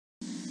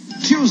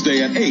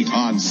Tuesday at 8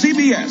 on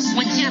CBS.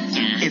 What's up,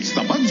 Dad? It's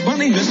the Bugs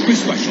Bunny Mystery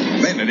Special.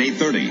 Then at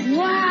 8:30.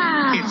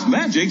 Wow. It's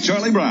Magic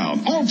Charlie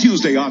Brown. All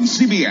Tuesday on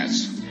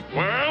CBS.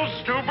 Well,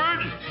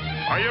 stupid,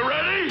 are you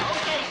ready?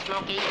 Okay,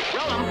 Smokey,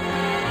 roll 'em.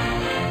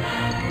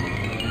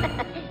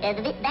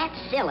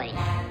 That's silly.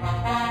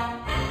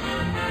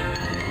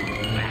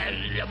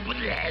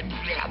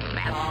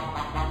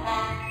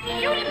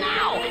 Shoot him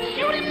now!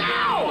 Shoot him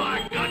now!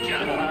 I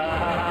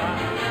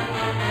gotcha.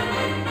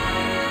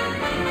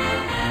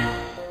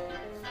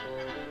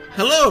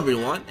 Hello,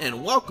 everyone,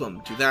 and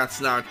welcome to That's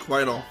Not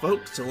Quite All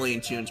Folks, a Looney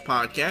Tunes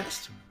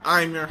podcast.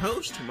 I'm your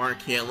host, Mark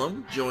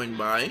Halem, joined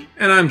by...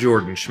 And I'm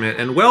Jordan Schmidt,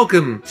 and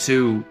welcome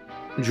to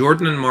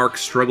Jordan and Mark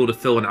Struggle to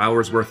Fill an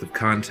Hour's Worth of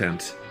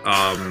Content.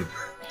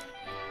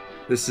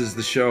 This is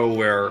the show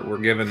where we're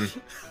given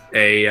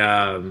a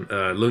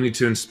Looney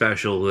Tunes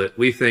special that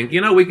we think,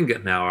 we can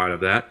get an hour out of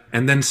that,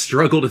 and then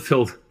struggle to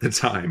fill the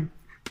time.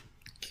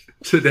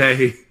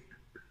 Today,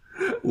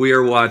 we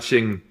are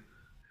watching,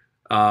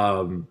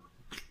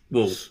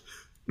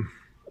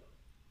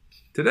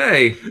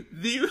 today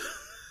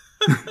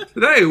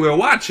we're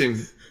watching,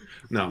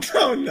 no.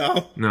 Oh,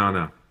 no.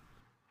 No.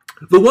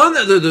 The one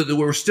that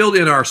we're still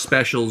in our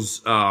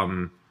specials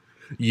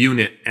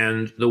unit,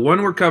 and the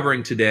one we're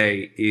covering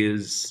today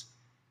is,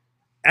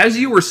 as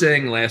you were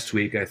saying last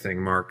week, I think,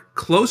 Mark,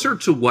 closer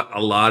to what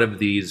a lot of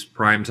these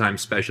primetime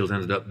specials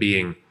ended up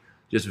being,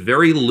 just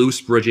very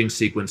loose bridging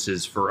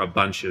sequences for a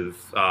bunch of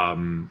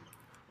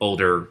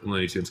older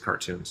Looney Tunes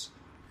cartoons.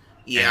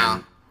 Yeah.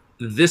 And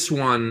this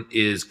one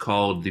is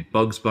called the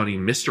Bugs Bunny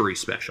Mystery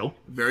Special.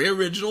 Very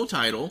original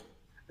title.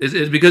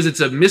 It's because it's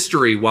a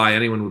mystery why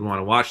anyone would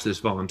want to watch this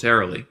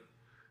voluntarily.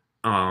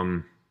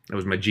 That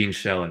was my Gene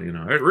Shalit,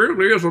 it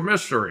really is a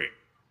mystery.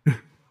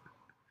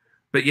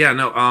 But yeah,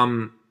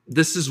 no,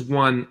 this is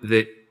one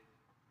that,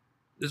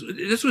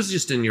 this was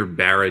just in your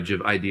barrage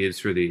of ideas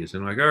for these.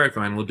 And like, all right,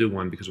 fine, we'll do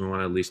one because we want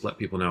to at least let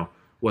people know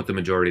what the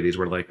majority of these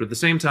were like. But at the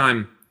same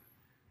time,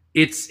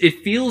 it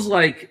feels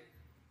like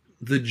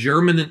the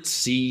germinant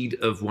seed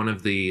of one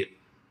of the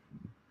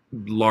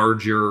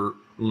larger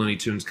Looney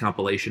Tunes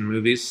compilation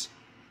movies.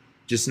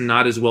 Just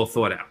not as well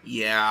thought out.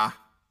 Yeah,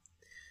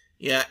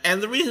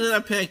 and the reason that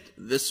I picked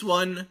this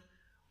one,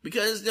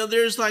 because,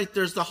 there's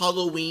the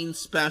Halloween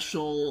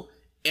special,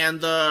 and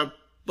the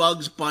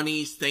Bugs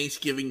Bunny's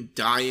Thanksgiving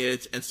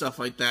diet, and stuff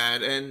like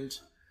that, and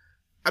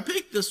I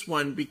picked this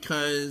one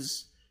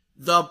because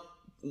the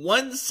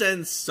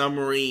one-sentence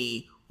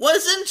summary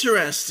was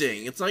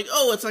interesting. It's like,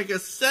 it's like a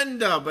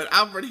send-up at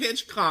Alfred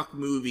Hitchcock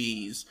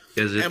movies.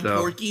 Is it, and though?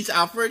 Porky's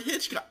Alfred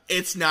Hitchcock.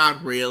 It's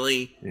not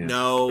really. Yeah.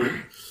 No.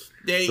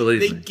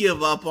 They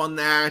give up on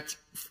that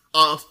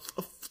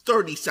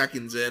 30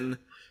 seconds in.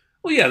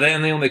 Well, yeah,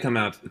 they only come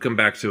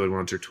back to it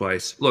once or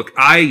twice. Look,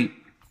 I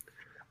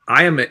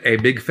am a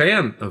big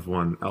fan of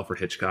one Alfred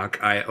Hitchcock.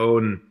 I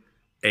own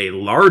a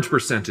large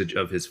percentage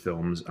of his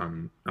films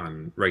on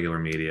regular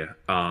media.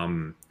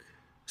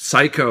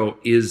 Psycho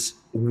is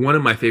one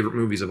of my favorite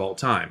movies of all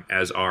time,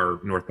 as are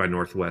North by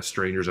Northwest,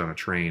 Strangers on a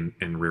Train,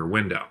 and Rear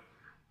Window.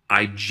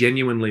 I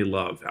genuinely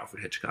love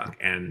Alfred Hitchcock,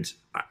 and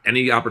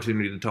any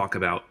opportunity to talk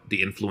about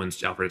the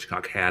influence Alfred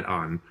Hitchcock had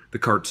on the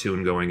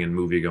cartoon-going and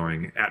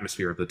movie-going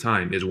atmosphere of the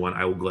time is one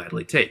I will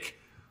gladly take.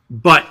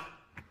 But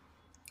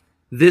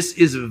this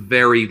is a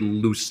very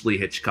loosely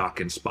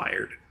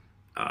Hitchcock-inspired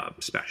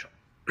special.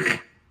 I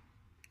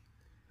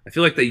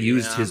feel like they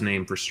used his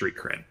name for street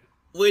cred.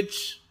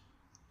 Which,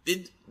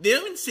 they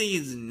don't even say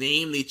his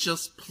name, they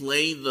just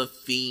play the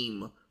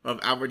theme of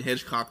Alfred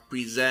Hitchcock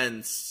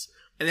Presents,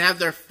 and have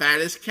their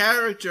fattest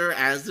character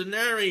as the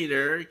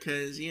narrator,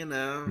 because,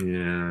 Yeah,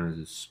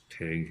 just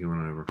taking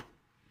whatever.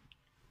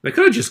 They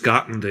could have just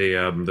gotten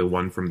the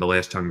one from The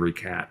Last Hungry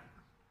Cat,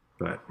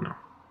 but no.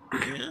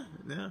 Yeah,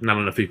 no. Not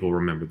enough people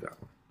remembered that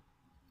one.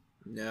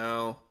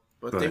 No,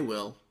 but they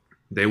will.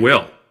 They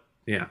will.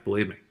 Yeah,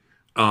 believe me.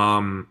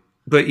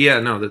 But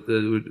yeah, no,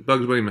 the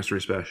Bugs Bunny Mystery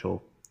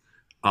Special.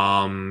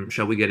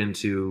 Shall we get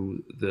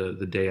into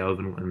the day of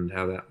and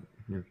how that...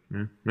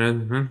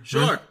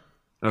 Sure.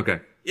 Okay.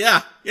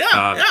 Yeah.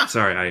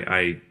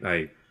 Sorry,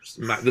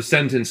 the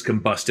sentence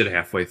combusted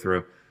halfway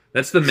through.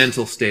 That's the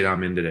mental state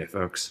I'm in today,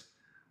 folks.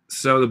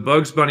 So the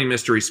Bugs Bunny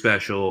Mystery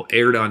Special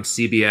aired on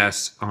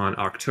CBS on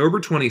October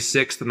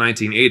 26th,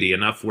 1980,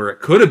 enough where it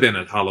could have been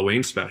a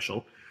Halloween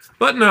special.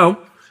 But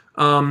no,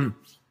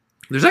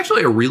 there's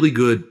actually a really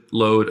good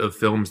load of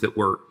films that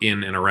were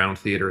in and around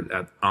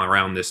theater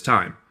around this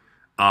time.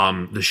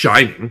 The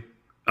Shining.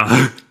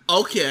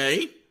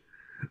 Okay.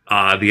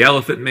 The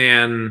Elephant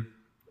Man,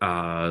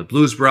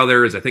 Blues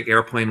Brothers, I think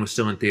Airplane was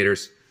still in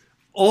theaters.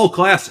 All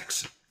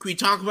classics. Can we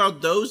talk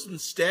about those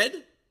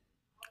instead?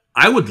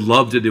 I would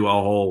love to do a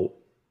whole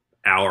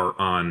hour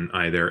on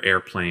either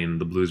Airplane,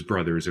 The Blues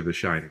Brothers, or The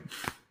Shining.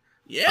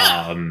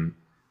 Yeah.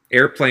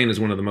 Airplane is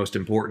one of the most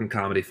important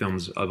comedy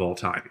films of all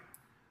time.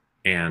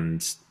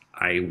 And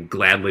I will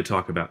gladly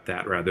talk about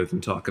that rather than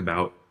talk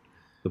about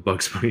the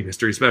Bugs Bunny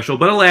Mystery Special.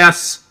 But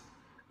alas,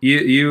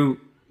 you're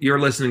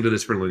listening to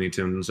this for Looney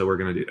Tunes, so we're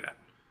going to do that.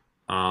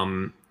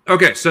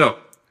 Okay, so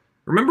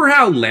Remember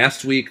how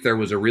last week there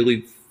was a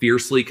really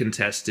fiercely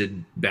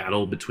contested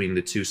battle between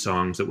the two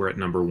songs that were at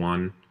number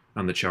 1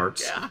 on the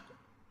charts? Yeah.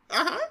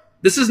 Uh-huh.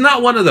 This is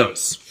not one of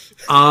those.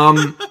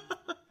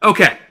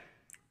 Okay.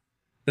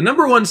 The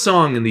number 1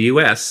 song in the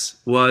U.S.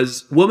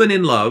 was Woman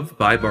in Love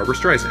by Barbra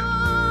Streisand.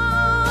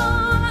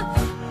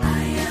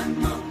 I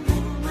am a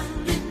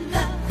woman in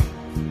love,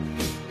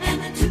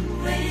 and I do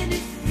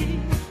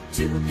anything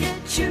to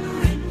get you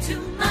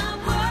into my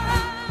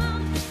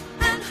world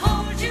and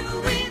hold you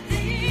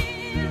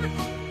within.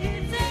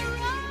 It's a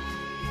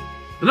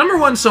right. The number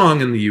 1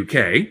 song in the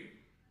UK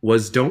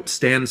was Don't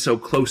Stand So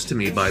Close to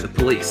Me by The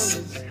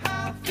Police.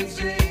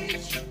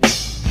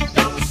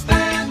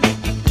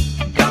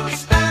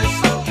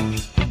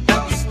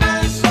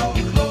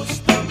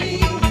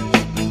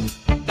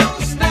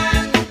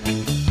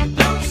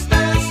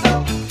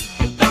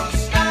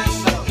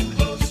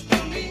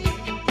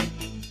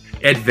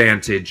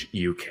 Advantage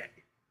UK.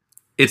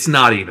 It's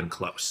not even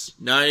close.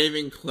 Not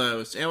even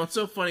close. And what's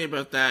so funny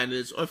about that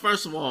is, well,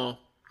 first of all,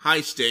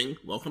 hi Sting,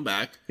 welcome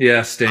back.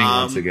 Yeah, Sting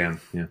once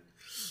again. Yeah.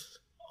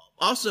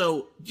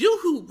 Also, do you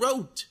know who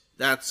wrote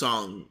that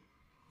song,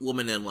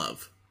 Woman in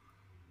Love?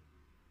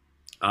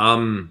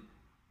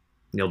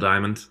 Neil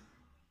Diamond.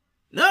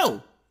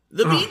 No,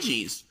 the Bee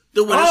Gees,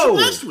 the winners Oh. from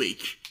last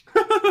week.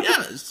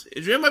 Yes,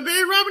 it's written by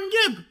Barry Robin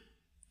Gibb.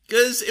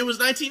 Because it was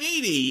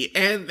 1980,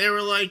 and they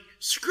were like,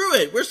 screw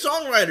it, we're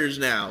songwriters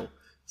now.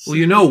 Well,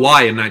 you know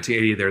why in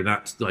 1980 they're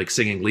not like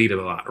singing lead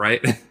a lot,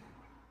 right?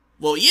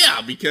 Well,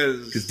 yeah,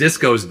 because... Because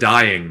disco's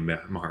dying,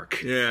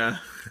 Mark. Yeah.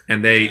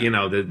 And they, you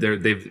know,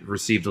 they've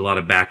received a lot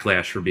of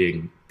backlash for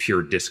being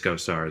pure disco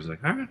stars.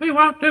 Like, we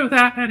won't do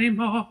that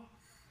anymore.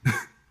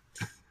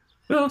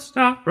 We'll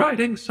stop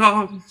writing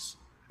songs.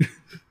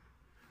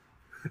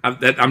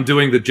 I'm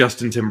doing the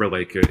Justin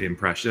Timberlake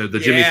impression, the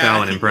Jimmy Yeah,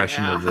 Fallon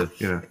impression yeah. of the,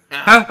 you know.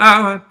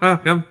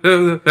 Welcome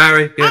to the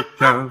Barry Gibb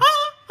Show.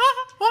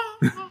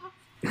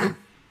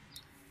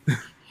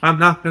 I'm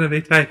not going to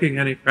be taking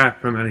any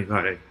crap from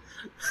anybody.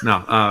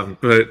 No,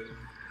 but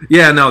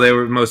yeah, no, they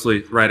were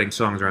mostly writing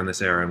songs around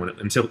this era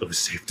until it was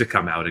safe to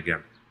come out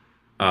again.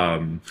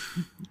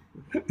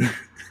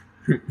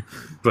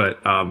 But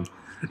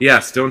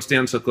yes, Don't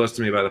Stand So Close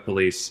to Me by The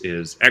Police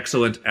is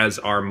excellent, as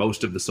are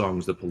most of the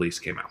songs The Police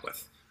came out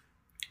with.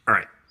 All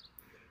right.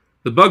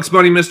 The Bugs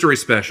Bunny Mystery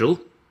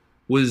Special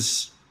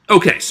was...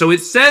 Okay, so it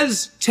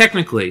says,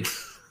 technically,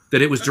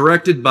 that it was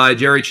directed by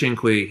Jerry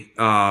Cinque,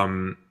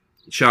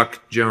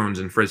 Chuck Jones,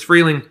 and Friz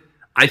Freleng.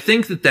 I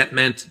think that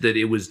meant that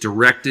it was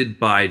directed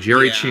by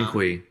Jerry Yeah.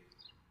 Cinque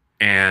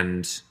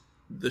and...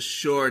 The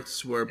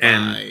shorts were by...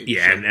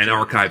 And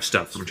archive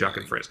stuff from Chuck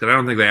and Friz. Because I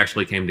don't think they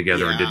actually came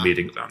together and did Yeah.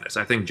 meetings on this.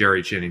 I think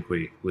Jerry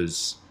Cinque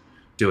was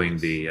doing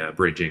the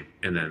bridging,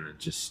 and then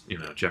just, you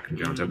know, Chuck and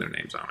Jones had their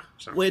names on it.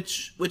 So.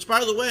 Which,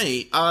 by the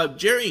way,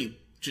 Jerry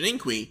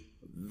Cinque,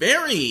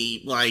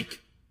 very, like,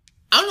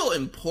 I don't know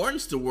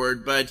importance the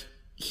word, but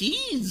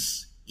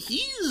he's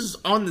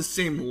on the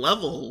same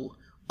level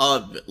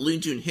of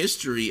Looney Tune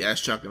history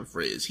as Chuck and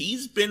Friz.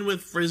 He's been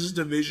with Frizz's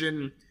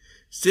division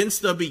since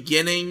the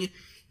beginning.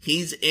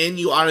 He's in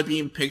You Ought to Be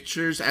in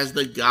Pictures as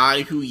the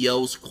guy who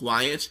yells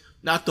quiet.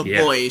 Not the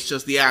Yeah. voice,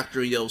 just the actor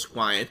who yells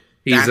quiet.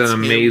 He's That's an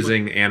him.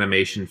 amazing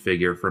animation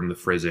figure from the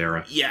Friz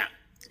era. Yeah.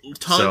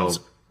 Tons.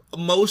 So-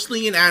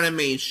 Mostly in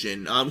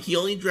animation. He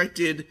only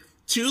directed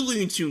 2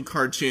 Looney Tune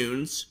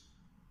cartoons.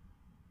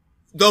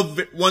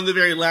 One of the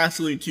very last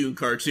Looney Tune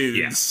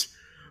cartoons.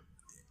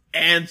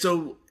 And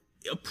so,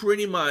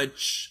 pretty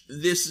much,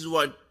 this is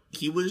what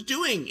he was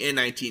doing in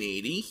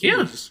 1980. He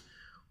was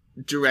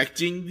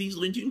directing these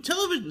Looney Tune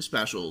television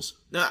specials.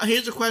 Now,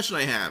 here's a question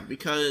I have,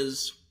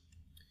 because...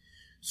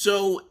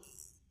 So,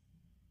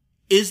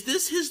 is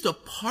this his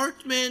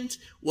department?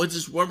 Was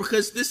this one?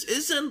 Because this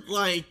isn't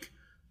like...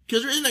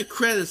 Because there isn't a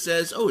credit that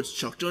says, oh, it's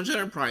Chuck Jones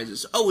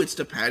Enterprises. Oh, it's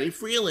to Patty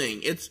Freeling.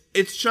 It's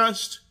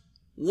just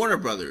Warner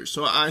Brothers.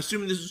 So I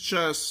assume this is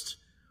just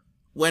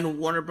when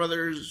Warner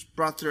Brothers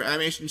brought their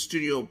animation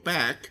studio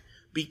back,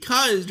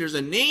 because there's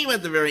a name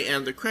at the very end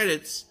of the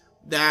credits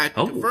that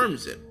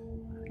confirms it.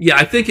 Yeah,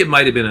 I think it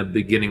might have been a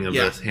beginning of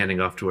Yeah. this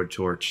handing off to a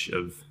torch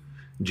of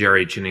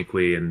Jerry Cinque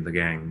and the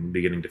gang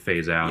beginning to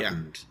phase out Yeah.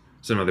 and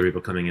some other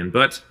people coming in.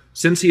 But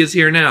since he is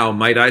here now,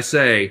 might I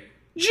say,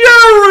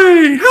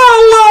 Jerry,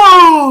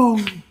 hello!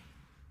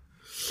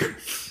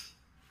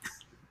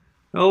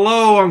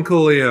 Hello,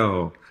 Uncle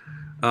Leo.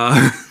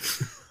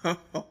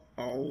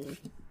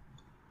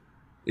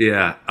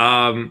 Yeah,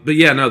 but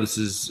yeah, no, this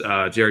is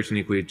Jerry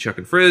Cinque, Chuck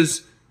and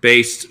Friz,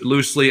 based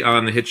loosely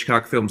on the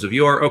Hitchcock films of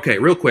yore. Okay,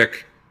 real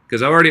quick,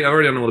 because I already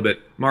done a little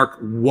bit. Mark,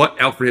 what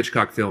Alfred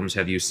Hitchcock films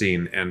have you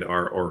seen and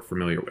are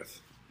familiar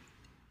with?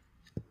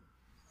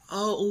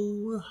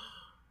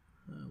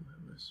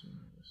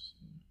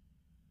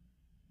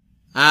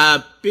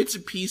 Bits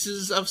and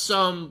pieces of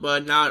some,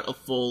 but not a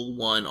full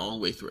one all the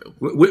way through.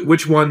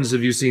 Which ones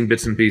have you seen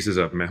bits and pieces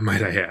of,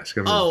 might I ask?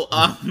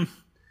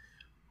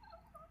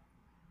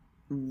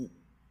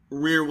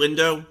 Rear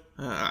Window.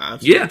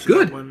 I've seen Yeah, that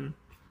good. One.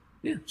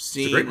 Yeah, it's a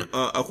Seen, great one.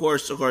 of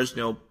course, you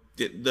know,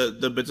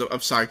 the bits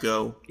of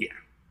Psycho. Yeah.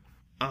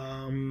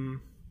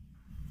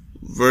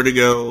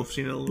 Vertigo, I've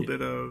seen a little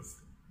bit of.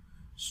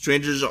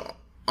 Strangers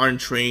on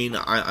Train,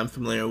 I'm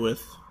familiar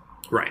with.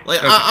 Right. Like,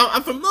 Okay.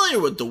 I'm familiar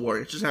with The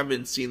Warriors, just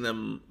haven't seen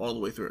them all the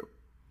way through.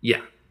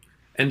 Yeah.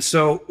 And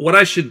so what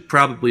I should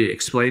probably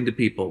explain to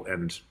people,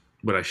 and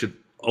what I should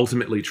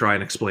ultimately try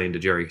and explain to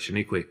Jerry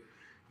Shaniqui,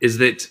 is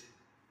that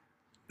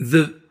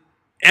the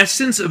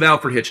essence of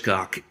Alfred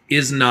Hitchcock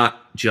is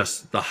not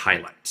just the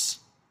highlights.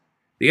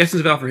 The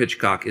essence of Alfred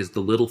Hitchcock is the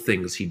little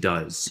things he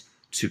does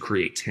to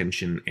create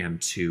tension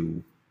and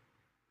to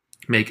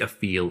make a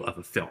feel of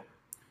a film.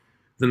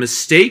 The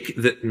mistake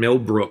that Mel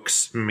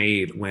Brooks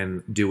made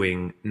when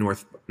doing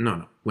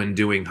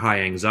High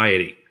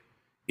Anxiety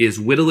is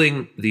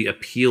whittling the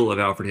appeal of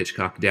Alfred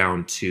Hitchcock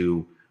down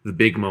to the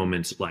big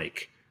moments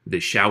like the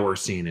shower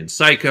scene in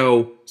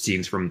Psycho,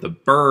 scenes from The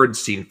Bird,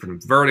 scene from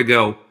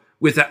Vertigo,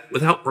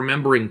 without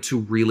remembering to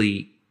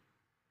really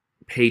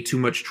pay too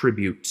much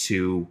tribute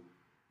to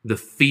the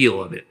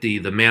feel of it, the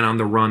Man on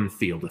the Run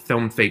feel, the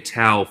femme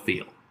fatale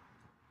feel.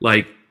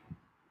 Like,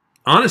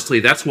 honestly,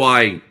 that's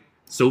why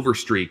Silver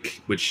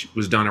Streak, which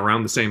was done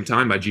around the same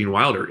time by Gene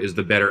Wilder, is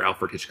the better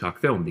Alfred Hitchcock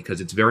film, because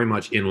it's very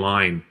much in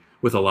line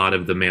with a lot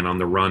of the Man on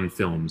the Run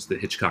films that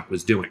Hitchcock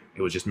was doing.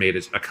 It was just made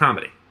as a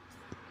comedy.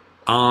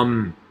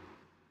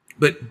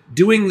 But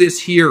doing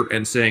this here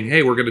and saying,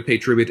 hey, we're going to pay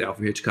tribute to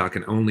Alfred Hitchcock,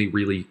 and only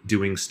really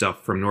doing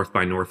stuff from North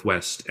by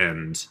Northwest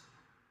and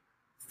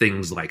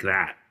things like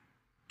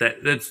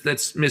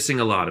that's missing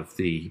a lot of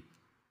the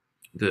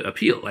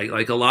appeal.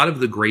 Like a lot of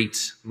the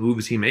great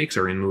moves he makes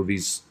are in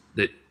movies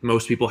that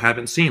most people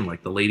haven't seen,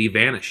 like The Lady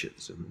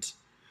Vanishes and,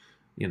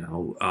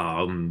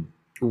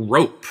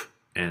 Rope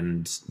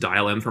and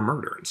Dial M for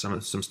Murder and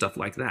some stuff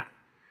like that.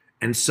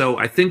 And so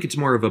I think it's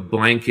more of a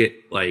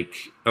blanket, like,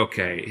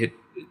 okay,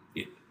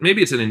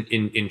 maybe it's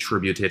in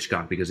tribute to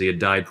Hitchcock because he had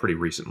died pretty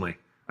recently,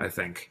 I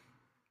think.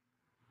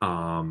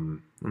 Let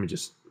me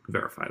just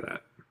verify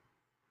that.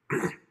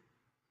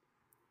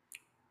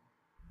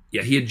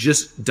 Yeah, he had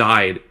just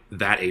died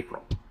that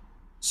April.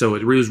 So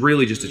it was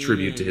really just a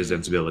tribute to his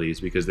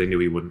sensibilities because they knew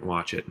he wouldn't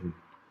watch it.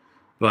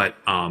 But,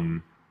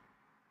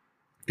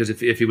 because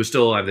if he was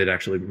still alive, they'd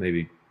actually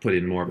maybe put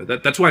in more.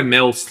 But that's why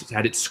Mel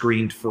had it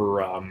screened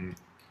for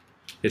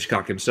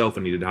Hitchcock himself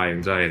when he did High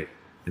Anxiety.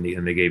 And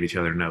they gave each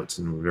other notes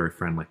and were very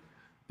friendly.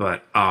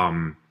 But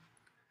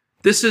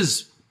this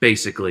is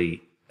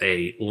basically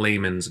a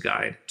layman's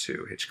guide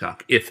to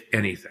Hitchcock, if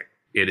anything.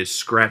 It is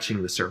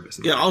scratching the surface.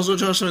 Yeah, also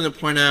just something to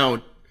point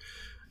out.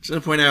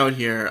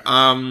 Here.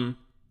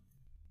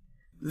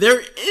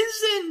 There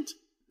isn't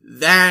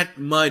that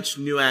much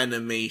new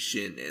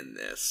animation in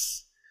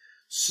this.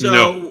 So,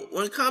 No.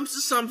 when it comes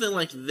to something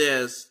like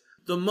this,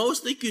 the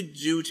most they could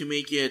do to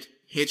make it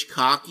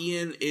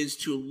Hitchcockian is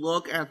to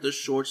look at the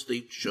shorts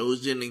they've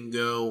chosen and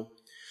go,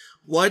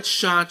 what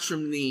shots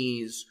from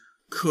these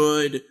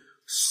could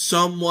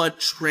somewhat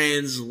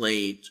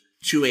translate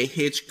to a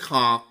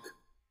Hitchcock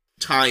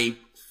type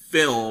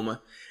film?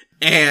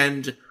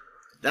 And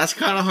that's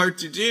kind of hard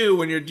to do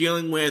when you're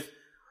dealing with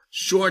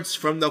shorts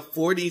from the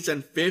 40s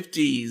and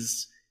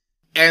 50s,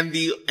 and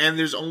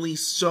there's only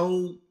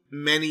so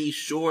many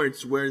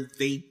shorts where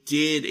they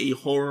did a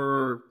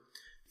horror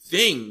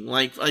thing.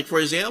 Like for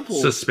example,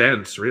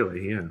 suspense,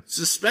 really, yeah.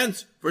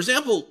 Suspense. For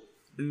example,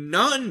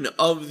 none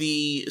of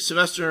the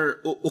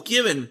Sylvester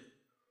O'Given,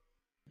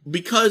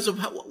 because of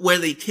where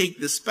they take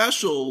the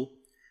special,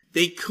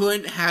 they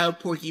couldn't have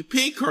Porky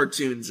Pig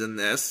cartoons in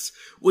this,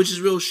 which is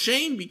a real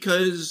shame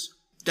because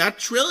that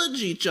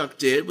trilogy Chuck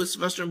did with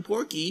Sylvester and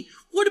Porky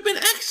would have been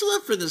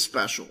excellent for this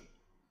special.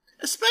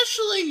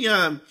 Especially,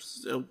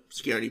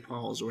 Scaredy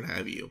Pauls or what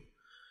have you.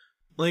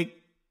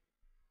 Like,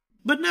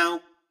 but no.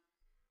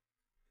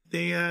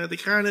 They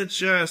kind of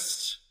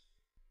just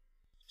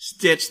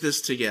stitch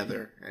this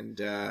together and,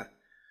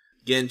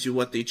 get into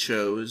what they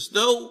chose.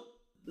 Though,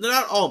 they're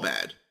not all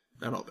bad.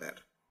 Not all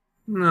bad.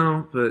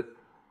 No, but,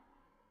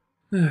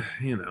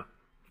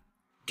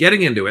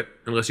 getting into it,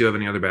 unless you have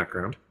any other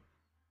background.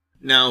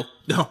 No.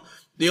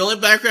 The only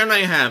background I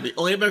have,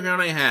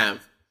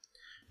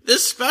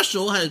 this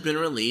special has been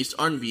released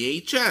on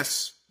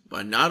VHS,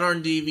 but not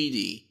on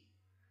DVD.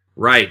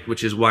 Right,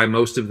 which is why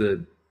most of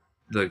the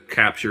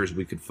captures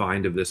we could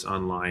find of this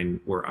online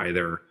were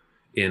either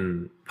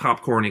in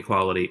popcorny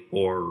quality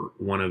or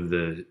one of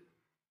the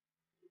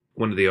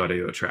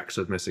audio tracks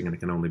was missing and it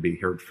can only be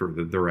heard for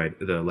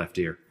the left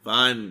ear.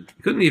 Fun.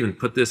 You couldn't even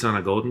put this on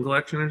a Golden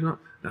Collection or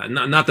something.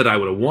 Not that I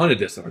would have wanted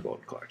this on a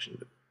Golden Collection,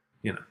 but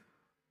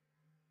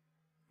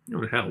it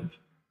would help.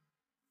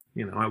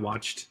 You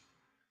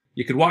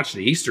could watch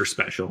the Easter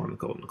special on the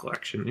Golden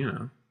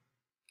Collection.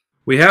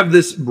 We have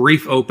this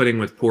brief opening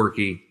with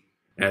Porky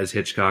as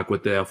Hitchcock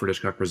with the Alfred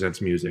Hitchcock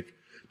Presents music,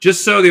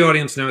 just so the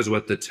audience knows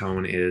what the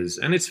tone is,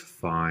 and it's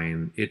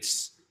fine.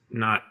 It's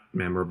not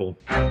memorable.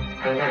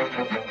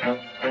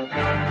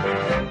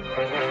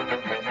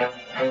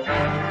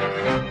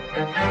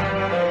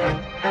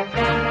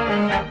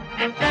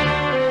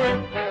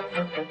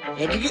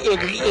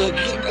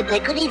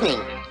 Good evening.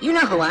 You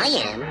know who I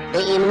am.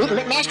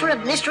 The master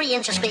of mystery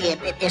and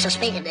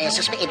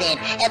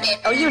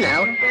oh, you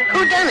know.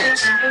 Who done it?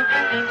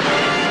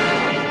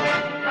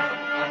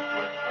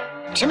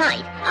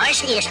 Tonight, our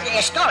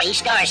story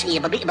stars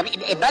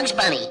Bugs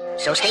Bunny.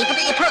 So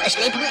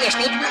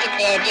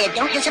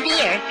don't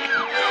disappear.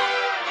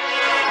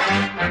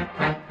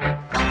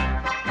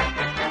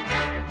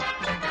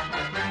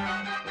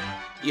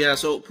 Yeah,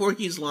 so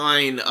Porky's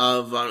line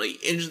of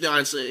into the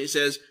audience, it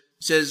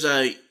says,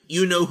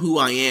 you know who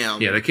I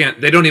am. Yeah,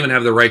 they don't even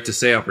have the right to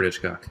say Alfred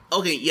Hitchcock.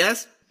 Okay,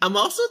 yes. I'm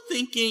also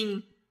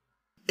thinking,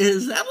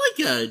 is that like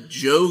a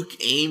joke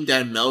aimed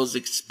at Mel's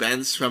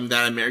expense from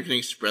that American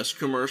Express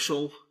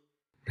commercial?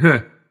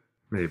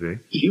 Maybe.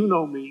 You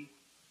know me.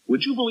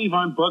 Would you believe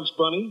I'm Bugs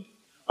Bunny?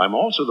 I'm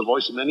also the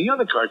voice of many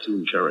other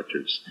cartoon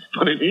characters.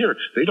 But in here,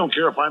 they don't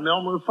care if I'm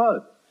Elmer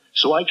Fudd.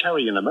 So I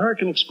carry an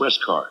American Express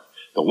card.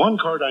 The one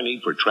card I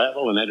need for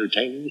travel and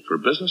entertainment, for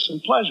business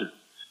and pleasure.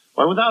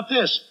 Why, without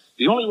this,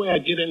 the only way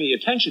I'd get any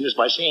attention is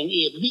by saying,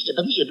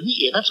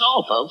 that's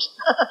all, folks.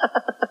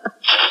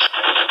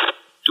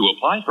 To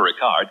apply for a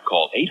card,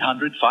 call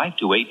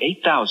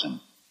 800-528-8000.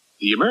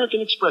 The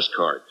American Express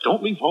card.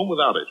 Don't leave home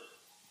without it.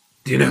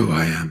 Do you know who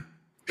I am?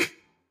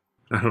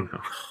 I don't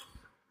know.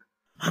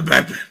 I'm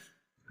Batman.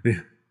 Yeah.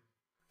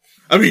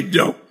 I mean,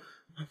 no.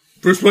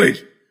 Bruce Wayne.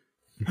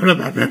 I'm not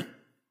Batman.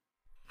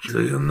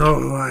 Do you know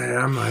who I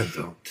am? I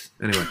don't.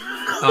 Anyway,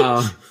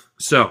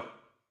 so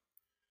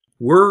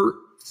we're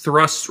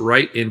thrust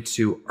right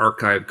into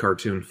archived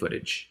cartoon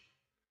footage,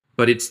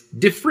 but it's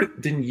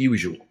different than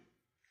usual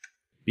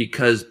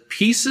because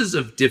pieces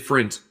of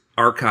different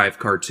archive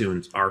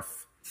cartoons are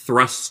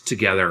thrust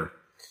together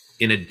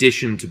in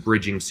addition to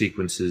bridging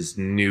sequences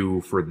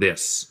new for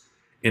this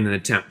in an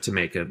attempt to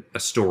make a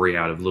story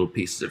out of little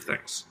pieces of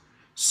things.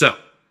 So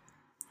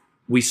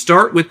we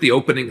start with the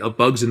opening of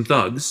Bugs and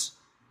Thugs,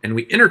 and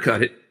we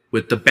intercut it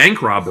with the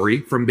bank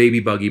robbery from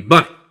Baby Buggy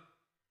Bunny.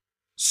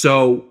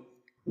 So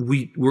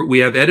we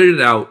have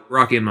edited out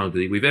Rocky and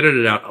Mowgli. We've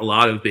edited out a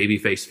lot of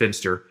Babyface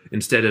Finster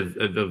instead of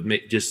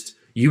just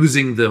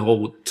using the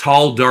whole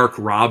tall, dark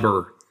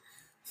robber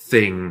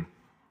thing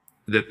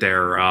that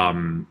they're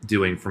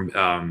doing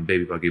from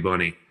Baby Buggy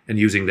Bunny and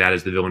using that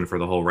as the villain for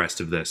the whole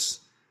rest of this.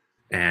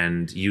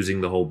 And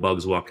using the whole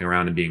Bugs walking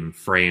around and being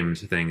framed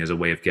thing as a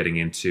way of getting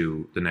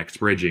into the next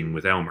bridging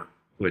with Elmer,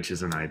 which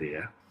is an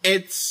idea.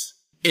 It's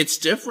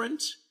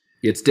different.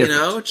 It's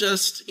different.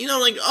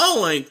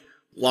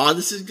 While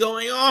this is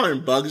going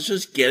on, Bugs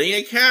just getting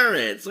a carrot.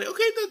 It's like,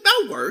 okay,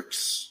 that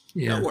works.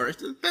 Yeah. That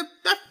works.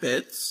 That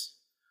fits.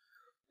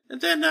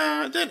 And then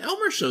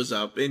Elmer shows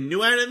up in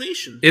new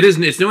animation.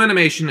 It's new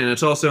animation, and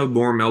it's also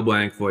more Mel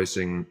Blanc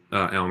voicing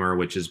Elmer,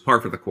 which is par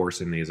for the course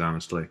in these,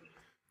 honestly.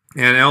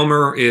 And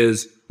Elmer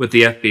is with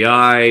the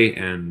FBI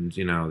and,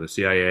 the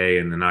CIA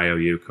and an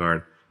IOU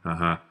card.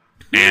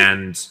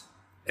 And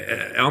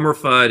Elmer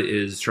Fudd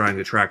is trying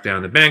to track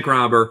down the bank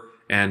robber,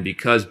 and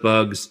because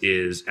Bugs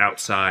is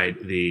outside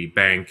the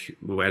bank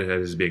that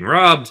is being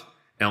robbed,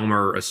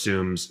 Elmer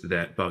assumes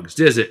that Bugs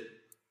did it.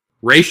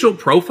 Racial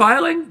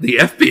profiling? The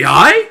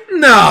FBI?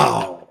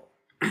 No!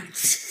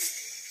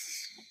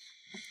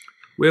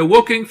 We're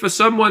looking for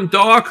someone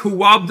dark who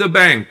robbed a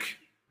bank.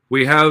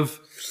 We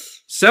have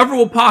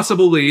several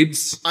possible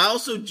leads. I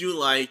also do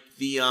like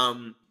the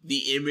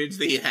image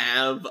they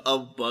have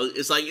of Bugs.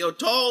 It's like,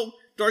 tall,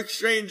 dark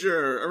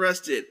stranger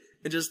arrested,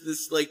 and just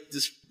this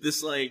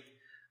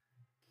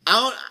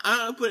I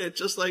don't put it,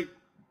 just like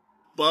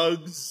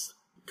Bugs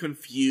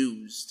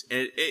confused,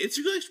 and it's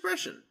a good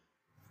expression.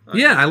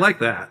 Yeah, I like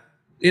that.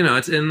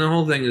 And the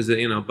whole thing is that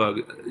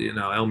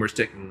Elmer's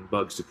taking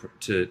Bugs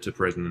to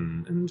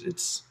prison, and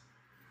it's.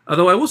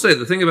 Although I will say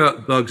the thing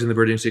about Bugs in the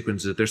bridging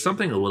sequence is that there's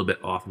something a little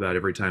bit off about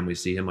every time we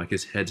see him. Like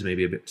his head's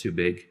maybe a bit too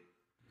big.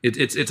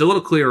 It's a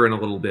little clearer in a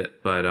little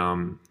bit, but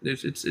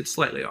it's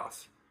slightly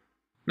off.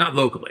 Not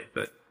vocally,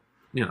 but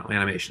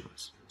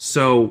animation-wise.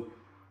 So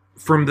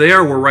from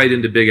there, we're right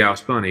into Big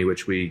House Bunny,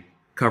 which we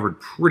covered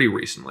pretty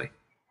recently.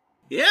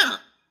 Yeah.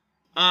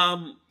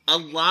 A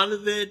lot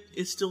of it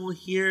is still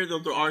here, though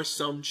there are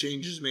some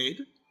changes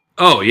made.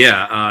 Oh,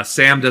 yeah.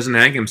 Sam doesn't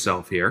hang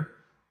himself here.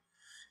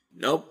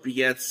 Nope, he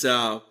gets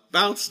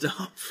bounced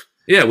off.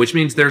 Yeah, which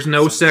means there's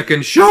no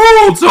second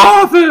Schultz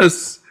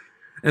office!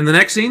 And the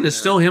next scene is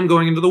still him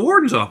going into the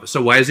warden's office.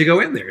 So why does he go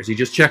in there? Is he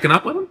just checking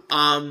up with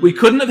him? We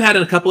couldn't have had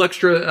a couple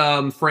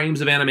extra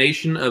frames of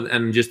animation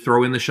and just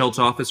throw in the Schultz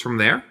office from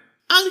there?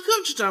 I could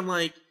have just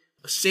done,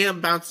 Sam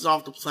bounces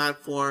off the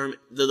platform,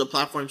 the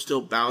platform's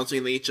still bouncing,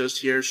 and they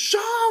just hear,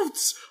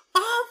 Schultz!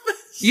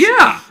 Office!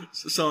 Yeah!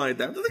 Something like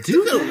that.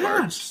 Do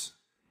that.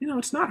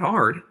 It's not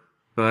hard.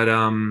 But,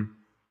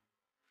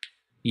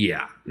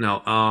 yeah.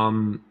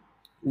 No,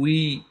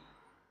 we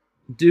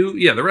do...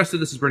 Yeah, the rest of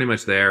this is pretty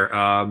much there.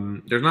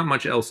 There's not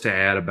much else to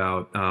add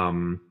about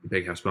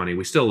Big House Bunny.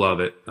 We still love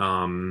it.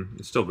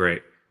 It's still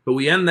great. But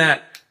we end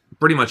that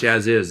pretty much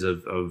as is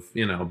of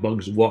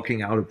Bugs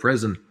walking out of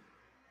prison.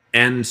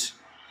 And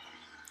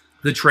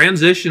The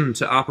transition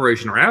to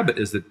Operation Rabbit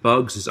is that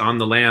Bugs is on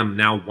the lam,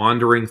 now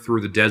wandering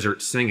through the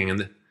desert singing,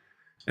 and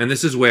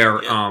this is where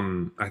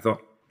I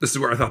thought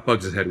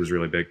Bugs' head was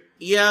really big.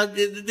 Yeah,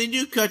 they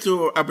do cut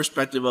to a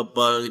perspective of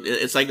Bug.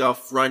 It's like a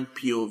front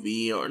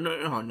POV, or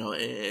no,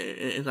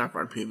 it's not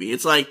front POV.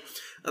 It's like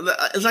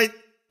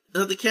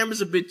the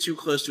camera's a bit too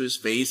close to his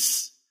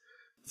face.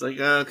 It's like,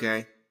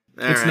 okay,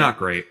 It's not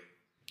great.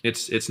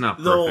 It's not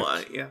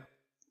perfect. Though,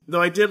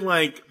 Though I did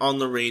like on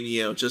the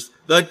radio just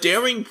the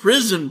daring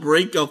prison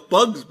break of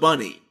Bugs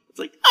Bunny. It's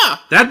like,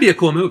 that'd be a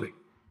cool movie.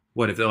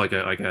 What if they're like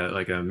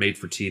a made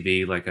for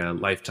TV, like a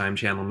Lifetime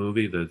channel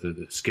movie,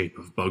 the Escape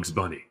of Bugs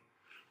Bunny,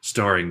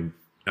 starring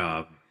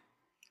Don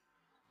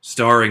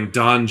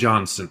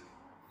Johnson.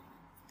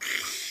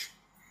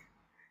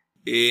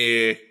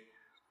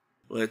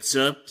 What's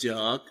up,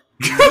 Doc?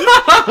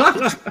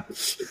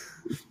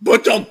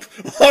 But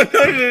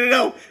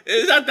no.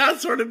 Is that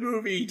sort of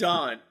movie,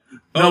 Don?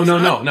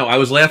 No. I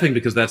was laughing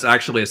because that's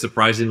actually a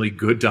surprisingly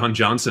good Don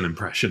Johnson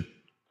impression.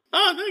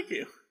 Oh, thank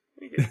you.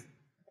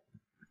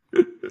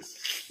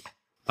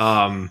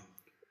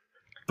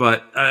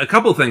 But a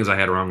couple of things I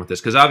had wrong with this,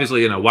 because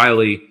obviously,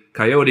 Wile E.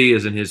 Coyote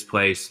is in his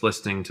place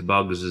listening to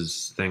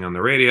Bugs' thing on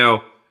the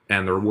radio,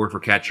 and the reward for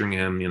catching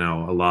him,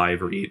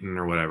 alive or eaten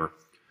or whatever.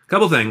 A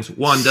couple things.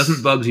 One,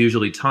 doesn't Bugs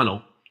usually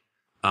tunnel?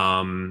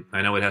 I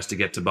know it has to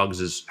get to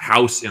Bugs'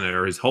 house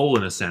or his hole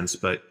in a sense,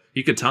 but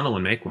he could tunnel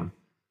and make one.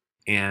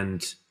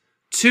 And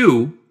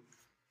two,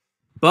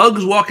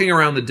 Bugs walking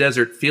around the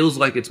desert feels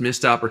like it's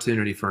missed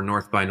opportunity for a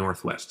North by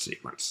Northwest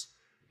sequence.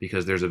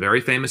 Because there's a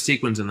very famous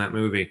sequence in that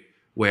movie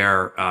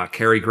where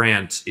Cary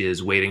Grant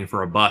is waiting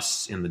for a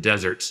bus in the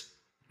desert,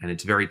 and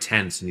it's very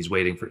tense, and he's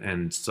waiting for,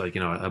 and it's like,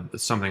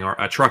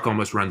 a truck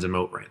almost runs him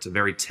over. It's a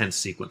very tense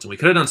sequence, and we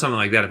could have done something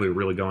like that if we were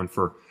really going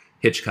for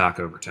Hitchcock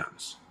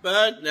overtones.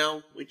 But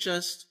no, we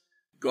just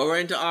go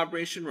right into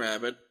Operation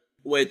Rabbit,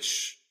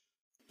 which,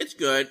 it's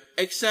good,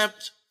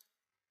 except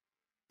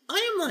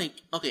I am like,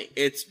 okay,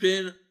 it's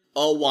been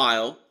a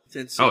while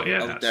since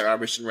their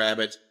Operation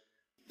Rabbit.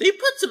 They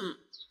put some,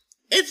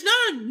 it's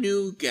not a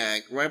new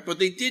gag, right? But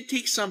they did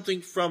take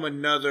something from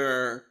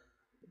another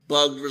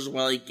Bugs vs.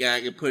 Wile E.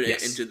 gag and put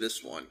it into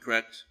this one,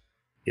 correct?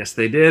 Yes,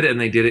 they did, and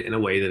they did it in a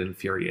way that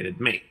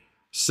infuriated me.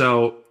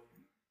 So,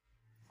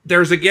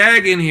 there's a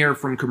gag in here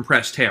from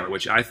Compressed Hair,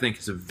 which I think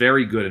is a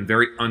very good and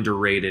very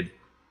underrated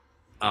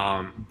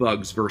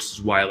Bugs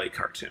vs. Wile E.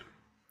 cartoon.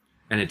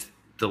 And it's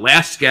the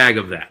last gag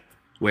of that,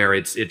 where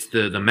it's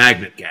the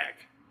magnet gag,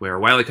 where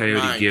Wile E.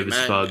 Coyote gives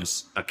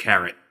Bugs a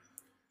carrot,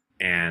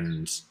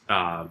 and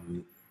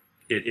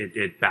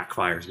it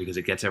backfires because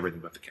it gets everything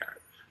but the carrot.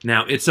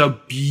 Now, it's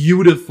a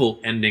beautiful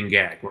ending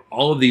gag, where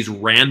all of these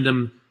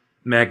random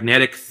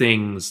magnetic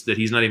things that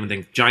he's not even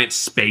thinking, giant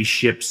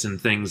spaceships and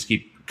things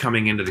keep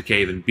coming into the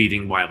cave and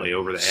beating Wile E.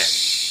 over the head.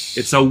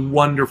 It's a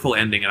wonderful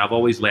ending, and I've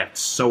always laughed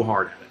so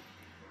hard at it.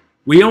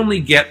 We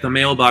only get the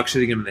mailbox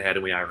hitting him in the head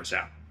and we iris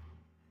out.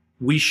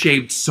 We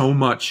shaved so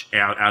much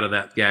out of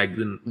that gag,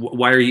 then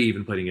why are you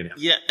even putting it in?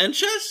 Yeah, and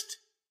just...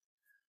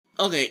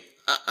 Okay,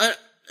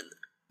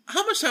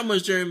 how much time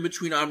was there in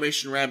between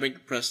Operation Rabbit and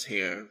Compressed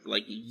Hair,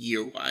 like,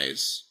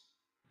 year-wise?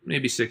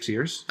 Maybe 6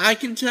 years. I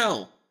can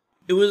tell.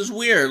 It was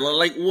weird.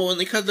 Like, when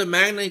they cut the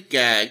magnet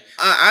gag,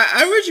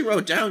 I originally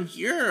wrote down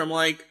here, I'm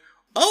like,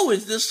 oh,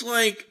 is this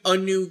like a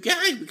new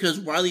gag? Because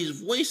Wile's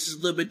voice is a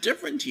little bit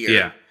different here.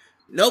 Yeah.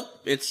 Nope,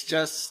 it's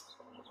just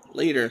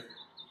later.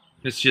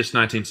 It's just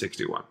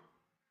 1961.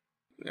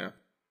 Yeah.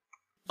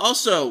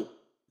 Also,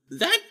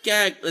 that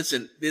gag,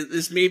 listen,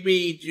 this made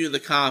me do the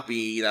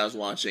copy that I was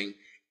watching.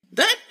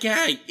 That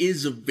gag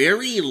is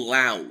very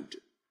loud.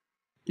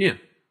 Yeah.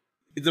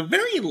 It's a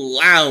very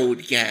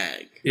loud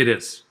gag. It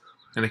is.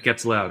 And it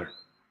gets louder.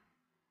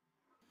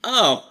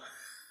 Oh.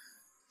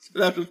 So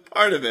that was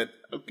part of it.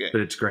 Okay.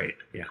 But it's great.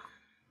 Yeah.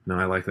 No,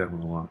 I like that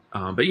one a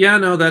lot. But yeah,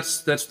 no,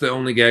 that's the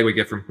only gag we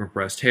get from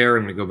Compressed Hair,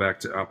 and we go back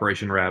to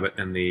Operation Rabbit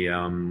and the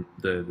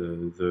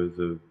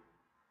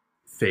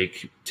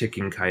fake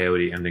ticking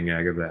coyote ending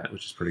gag of that,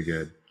 which is pretty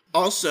good.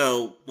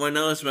 Also, what I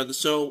noticed about this,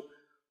 so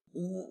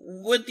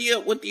with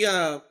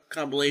the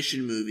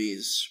compilation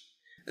movies,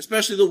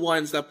 especially the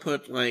ones that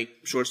put like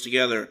shorts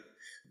together,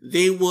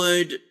 they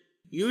would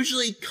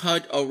usually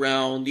cut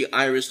around the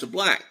iris to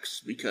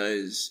blacks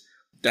because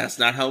that's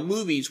not how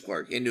movies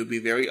work, and it would be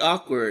very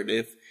awkward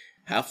if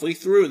halfway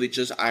through they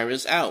just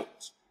iris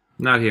out.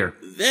 Not here.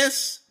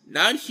 This,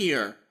 not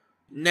here.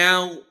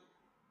 Now,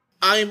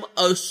 I'm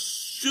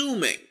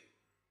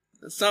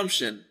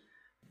assumption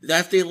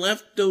that they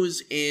left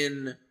those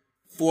in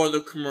for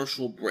the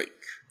commercial break.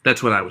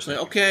 That's what I was thinking.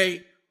 Like,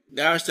 okay,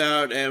 iris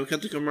out, and we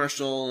cut the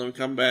commercial, and we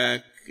come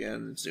back,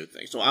 and it's a new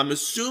thing. So I'm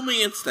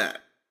assuming it's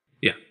that.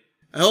 Yeah.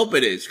 I hope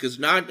it is, because if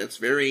not, it's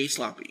very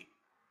sloppy.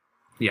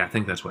 Yeah, I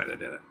think that's why they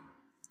did it.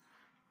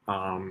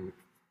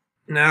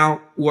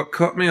 Now, what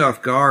caught me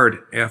off guard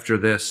after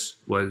this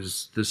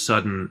was the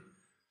sudden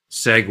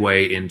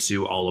segue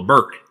into All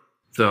Bert.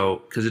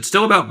 Though, because it's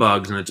still about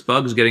Bugs, and it's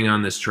Bugs getting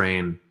on this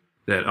train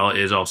that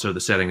is also the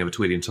setting of a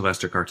Tweety and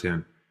Sylvester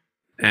cartoon.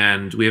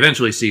 And we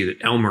eventually see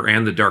that Elmer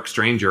and the Dark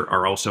Stranger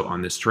are also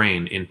on this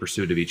train in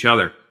pursuit of each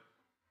other.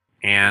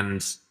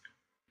 And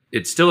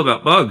it's still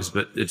about Bugs,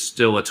 but it's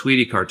still a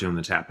Tweety cartoon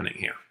that's happening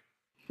here.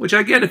 Which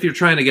I get if you're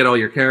trying to get all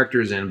your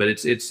characters in, but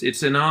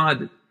it's an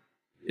odd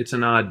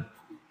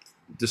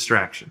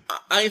distraction.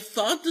 I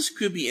thought this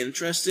could be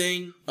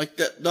interesting. Like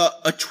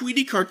a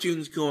Tweety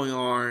cartoon's going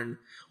on,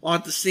 while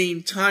at the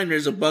same time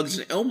there's a Bugs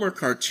and Elmer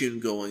cartoon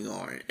going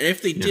on. And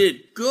if they did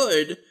it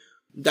good,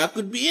 that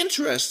could be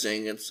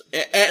interesting.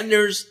 And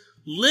there's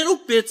little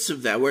bits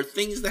of that where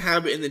things that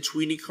happen in the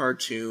Tweety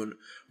cartoon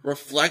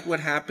reflect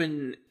what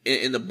happened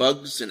in the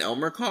Bugs and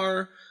Elmer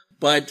car,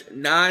 but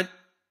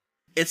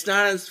it's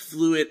not as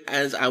fluid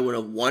as I would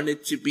have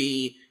wanted to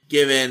be,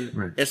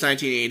 given it's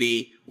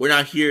 1980. We're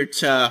not here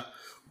to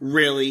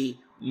really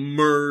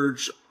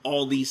merge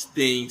all these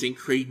things and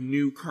create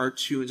new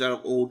cartoons out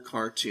of old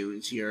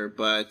cartoons here,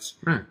 but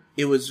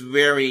it was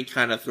very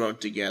kind of thrown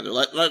together.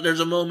 Like there's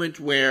a moment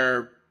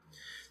where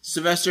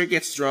Sylvester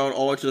gets thrown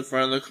all the way to the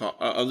front of the car,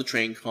 of the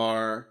train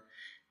car.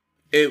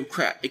 It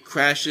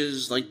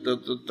crashes, like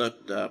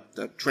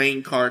the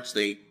train carts,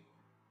 they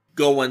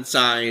go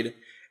inside,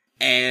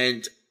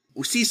 and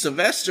we see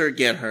Sylvester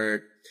get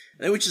hurt,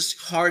 and then we just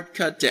hard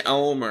cut to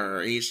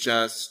Elmer. He's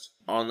just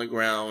on the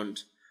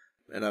ground,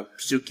 and a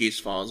suitcase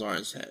falls on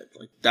his head.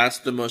 Like, that's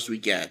the most we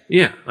get.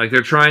 Yeah, like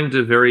they're trying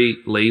to very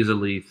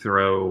lazily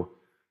throw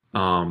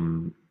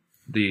the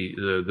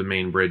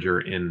main bridger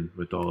in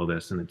with all of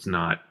this, and it's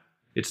not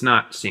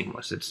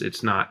seamless.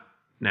 It's not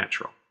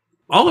natural.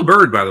 Olive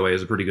Bird, by the way,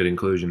 is a pretty good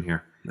inclusion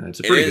here. It's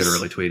a pretty good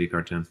early Tweety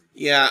cartoon.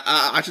 Yeah,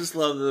 I just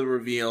love the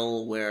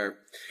reveal where,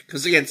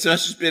 because again,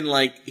 Sylvester's been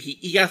like,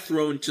 he got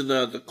thrown to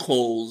the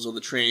coals of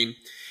the train.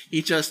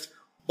 He just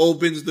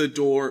opens the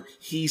door.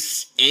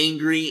 He's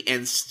angry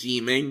and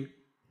steaming.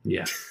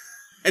 Yeah.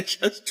 And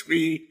just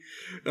Tweety,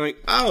 like,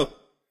 oh,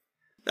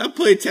 that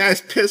playtag's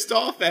pissed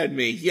off at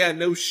me. Yeah,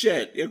 no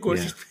shit. Of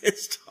course he's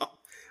pissed off.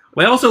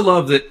 Well, I also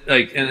love that,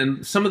 like,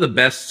 and some of the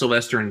best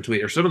Sylvester and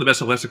Tweety, or some of the best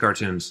Sylvester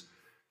cartoons,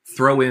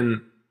 throw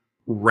in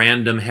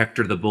random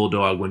Hector the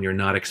Bulldog when you're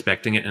not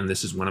expecting it, and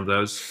this is one of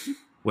those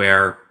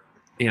where,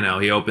 you know,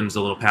 he opens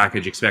a little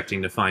package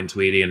expecting to find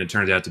Tweety, and it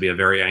turns out to be a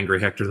very angry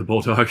Hector the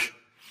Bulldog.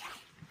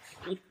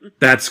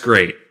 That's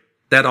great.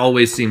 That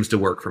always seems to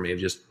work for me,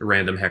 just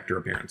random Hector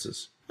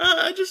appearances.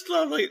 I just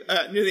love, like,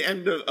 near the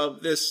end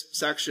of this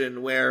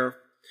section where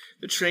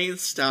the train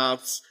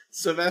stops,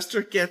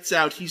 Sylvester gets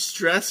out, he's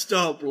dressed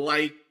up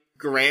like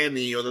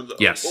Granny, or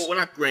well,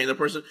 not Granny, the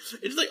person.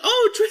 It's like,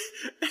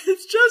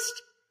 it's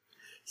just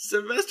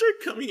Sylvester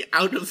coming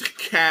out of the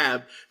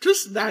cab.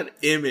 Just that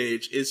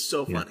image is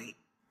so funny.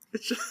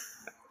 It's just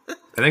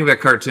I think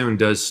that cartoon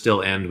does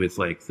still end with,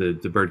 like, the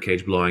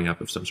birdcage blowing up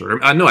of some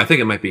sort. No, I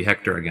think it might be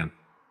Hector again.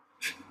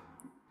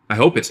 I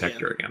hope it's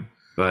Hector again.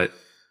 But,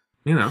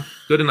 you know,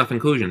 good enough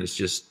inclusion. It's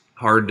just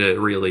hard to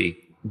really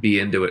be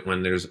into it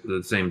when there's, at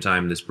the same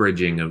time, this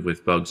bridging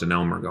with Bugs and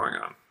Elmer going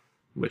on,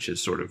 which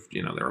is sort of,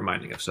 you know, they're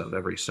reminding us of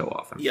every so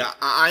often. Yeah,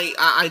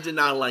 I did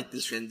not like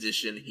this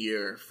transition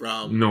here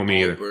from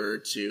Oliver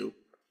to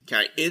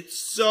Cat. It's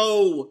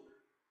so,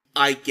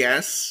 I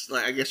guess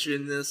you're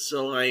in this,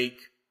 so, like,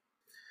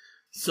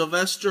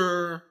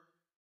 Sylvester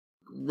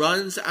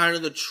runs out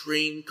of the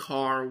train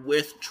car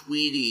with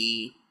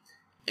Tweety,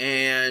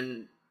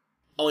 and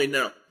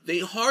they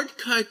hard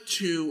cut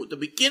to the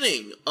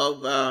beginning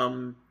of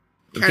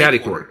Catty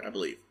Corner, I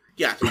believe.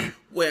 Yeah,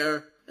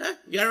 where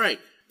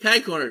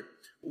Catty Corner,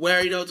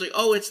 where, you know, it's like,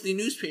 oh, it's the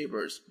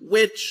newspapers,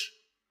 which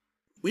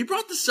we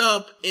brought this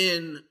up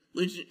in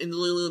the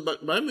Lily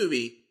Bug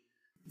movie.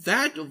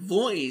 That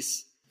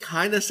voice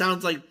kind of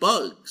sounds like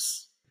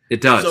Bugs.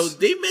 It does. So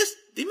they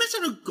missed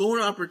out a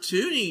golden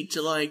opportunity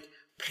to, like,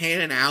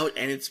 pan out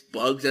and it's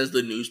Bugs as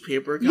the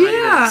newspaper guy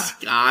in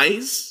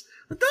disguise.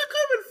 But that could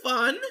have been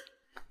fun.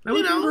 That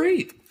would have been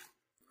great.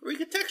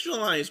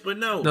 Recontextualized, but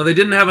no. No, they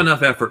didn't have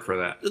enough effort for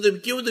that. So they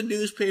begin with the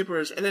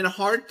newspapers and then a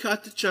hard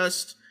cut to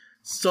just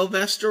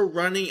Sylvester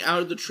running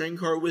out of the train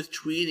car with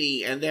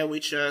Tweety, and then we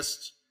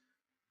just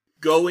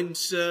go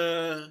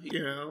into,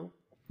 you know,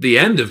 the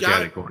end of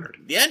Catty Cornered.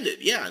 The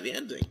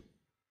ending.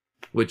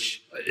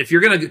 Which, if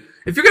you're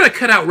gonna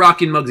cut out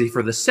Rocky and Muggsy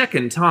for the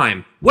second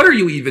time, what are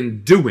you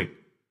even doing?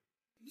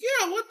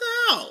 Yeah, what the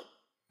hell?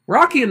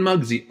 Rocky and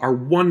Muggsy are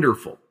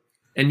wonderful,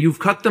 and you've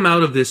cut them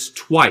out of this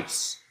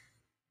twice.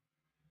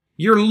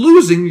 You're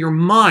losing your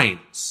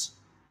minds.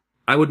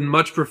 I would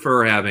much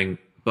prefer having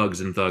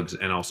Bugs and Thugs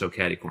and also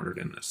Catty Cornered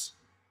in this.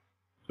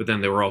 But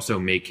then they were also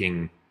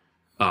making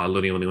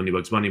Looney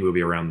Bugs Bunny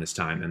movie around this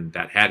time, and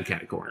that had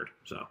Catty Cornered,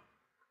 so.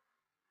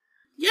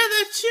 Yeah,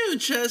 that too,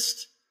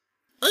 just,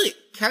 like,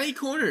 Catty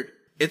Cornered.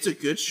 It's a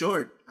good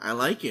short. I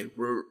like it.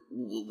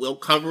 We'll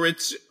cover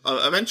it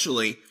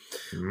eventually.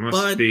 It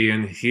must be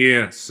in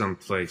here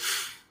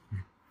someplace.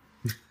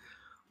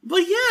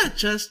 But yeah,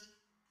 just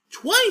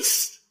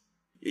twice.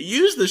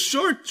 You used the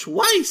short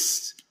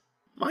twice.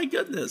 My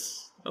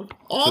goodness.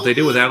 What they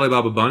do with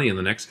Alibaba Bunny in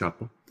the next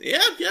couple. Yeah,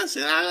 yes,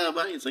 Alibaba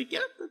Bunny. It's like,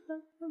 yeah,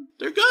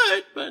 they're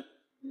good, but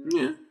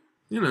yeah,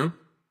 you know.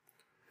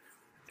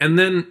 And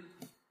then,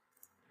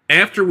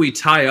 after we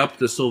tie up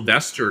the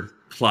Sylvester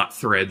plot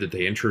thread that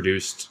they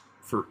introduced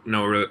for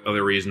no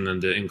other reason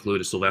than to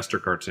include a Sylvester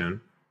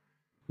cartoon,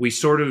 we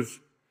sort of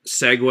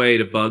segue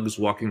to Bugs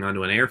walking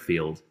onto an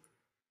airfield,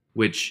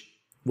 which,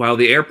 while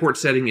the airport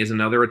setting is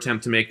another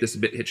attempt to make this a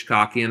bit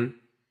Hitchcockian,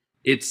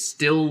 it's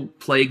still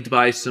plagued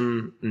by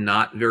some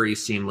not very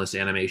seamless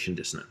animation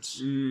dissonance.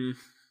 And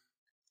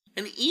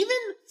even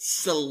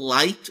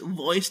slight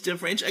voice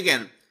difference.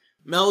 Again,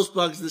 Mel's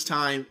Bugs this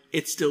time,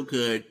 it's still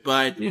good,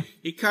 but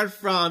you cut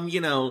from,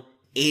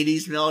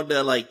 80s Mel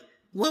to like,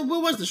 what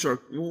was the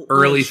short?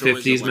 Early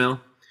 50s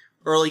Mel?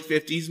 Early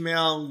 50s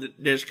Mel,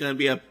 there's gonna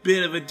be a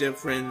bit of a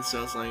difference,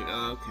 so it's like,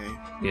 okay.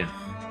 Yeah.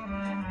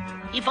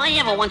 If I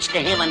ever wants to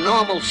have a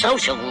normal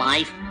social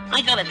life,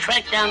 I gotta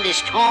track down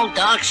this tall,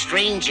 dark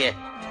stranger.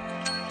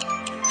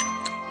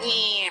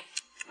 Yeah,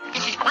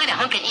 this is quite a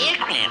hunk of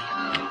aircraft.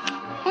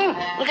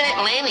 Look at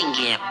that landing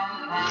gear.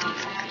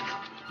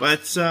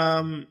 But,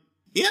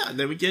 yeah,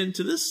 then we get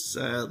into this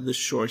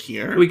short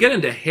here. We get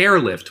into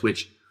Hairlift,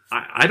 which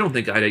I don't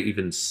think I'd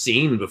even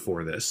seen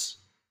before this.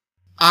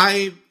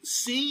 I've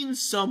seen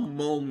some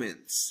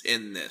moments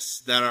in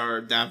this that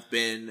have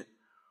been.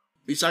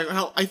 We talk about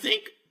how I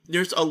think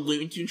there's a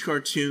Looney Tunes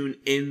cartoon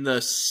in the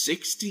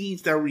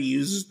 60s that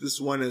reuses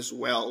this one as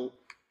well.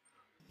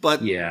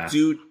 But yeah,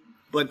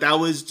 but that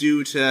was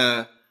due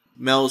to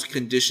Mel's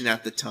condition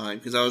at the time,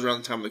 because that was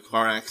around the time of the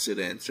car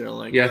accident. So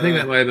like, yeah, I think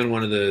that might have been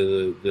one of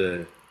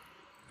the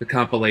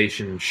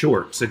compilation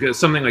shorts, like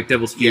something like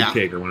Devil's Food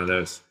Cake or one of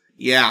those.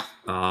 Yeah.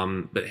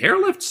 But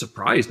Hairlift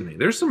surprised me.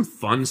 There's some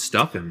fun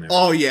stuff in there.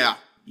 Oh, yeah.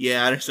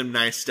 Yeah, there's some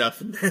nice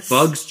stuff in this.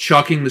 Bugs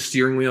chucking the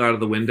steering wheel out of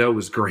the window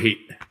was great.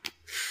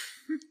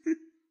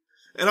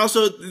 And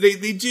also,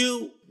 they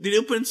do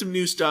put in some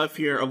new stuff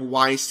here of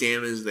why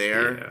Sam is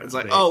there. Yeah, it's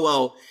like, oh,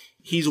 well,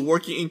 he's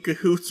working in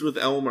cahoots with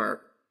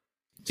Elmer.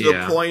 To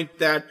the point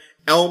that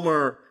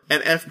Elmer,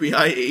 an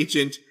FBI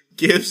agent,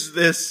 gives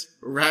this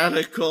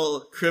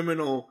radical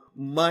criminal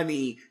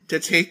money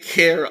to take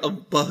care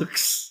of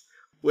Bugs.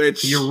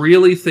 Which you're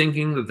really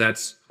thinking that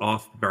that's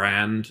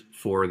off-brand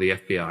for the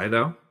FBI,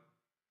 though?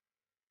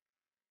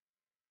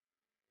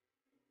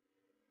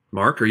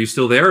 Mark, are you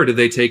still there, or did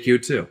they take you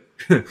too?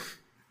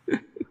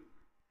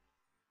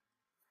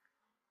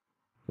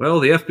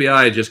 Well, the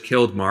FBI just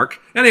killed Mark.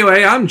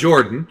 Anyway, I'm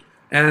Jordan,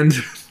 and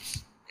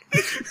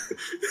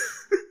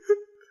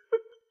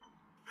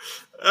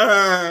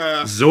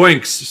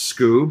Zoinks,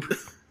 Scoob.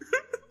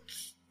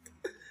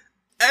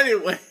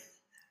 Anyway,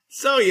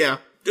 so yeah,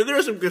 there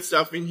was some good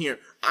stuff in here.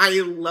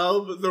 I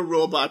love the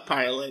robot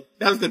pilot.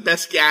 That was the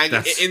best gag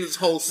in this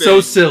whole thing.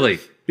 So silly.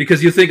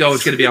 Because you think, oh,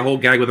 it's going to be a whole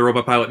gag with the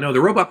robot pilot. No, the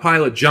robot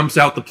pilot jumps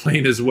out the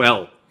plane as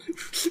well.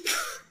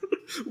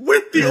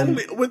 with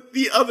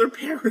the other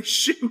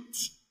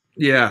parachute.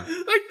 Yeah. Like,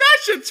 that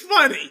shit's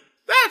funny.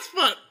 That's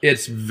fun.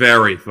 It's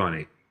very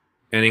funny.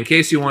 And in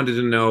case you wanted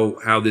to know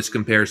how this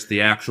compares to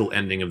the actual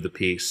ending of the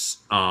piece,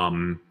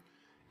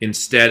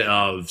 instead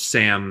of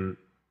Sam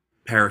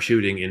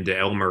parachuting into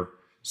Elmer,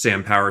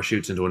 Sam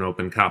parachutes into an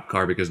open cop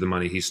car because the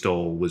money he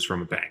stole was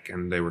from a bank,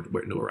 and they were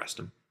waiting to arrest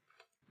him.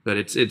 But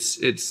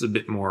it's a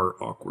bit more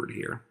awkward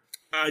here.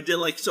 I did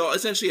like, so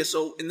essentially,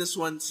 so in this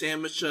one,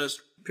 Sam is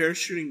just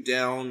parachuting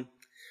down.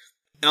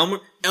 Elmer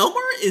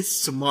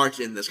is smart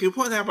in this. Can you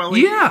point that out?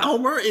 Like, yeah.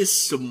 Elmer is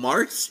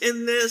smart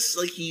in this.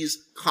 Like, he's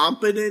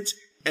competent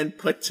and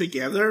put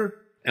together.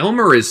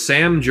 Elmer is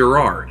Sam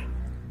Gerard.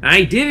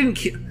 I didn't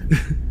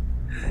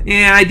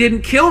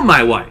kill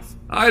my wife.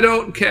 I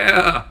don't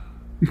care.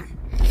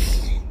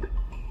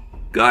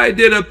 Guy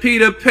did a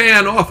Peter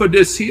Pan off of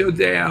this here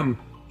dam.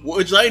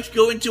 Would you like to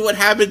go into what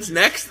happens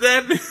next,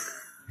 then?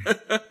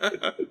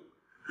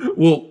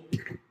 Well,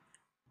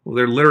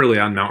 they're literally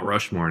on Mount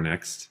Rushmore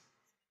next.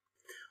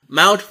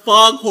 Mount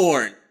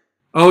Foghorn.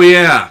 Oh,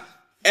 yeah.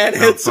 And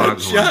Mount it's Foghorn. a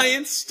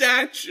giant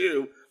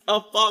statue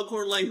of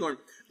Foghorn Leghorn.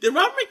 Did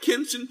Robert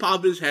McKinson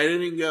pop his head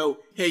in and go,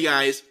 hey,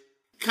 guys,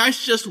 guys,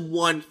 just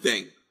one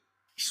thing.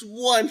 Just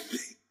one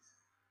thing.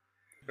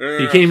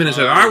 He came in and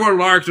said, I would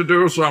like to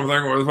do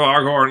something with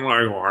Foghorn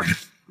Leghorn.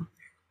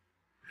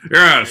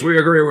 Yes, we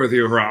agree with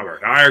you,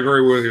 Robert. I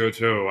agree with you,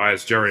 too,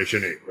 as Jerry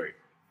Shaniqui.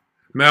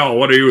 Mel,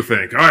 what do you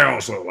think? I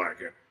also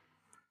like it.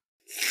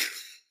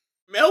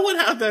 Mel would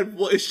have that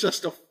voice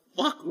just to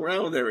fuck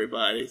around with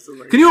everybody. So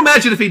like, can you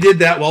imagine if he did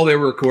that while they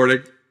were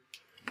recording?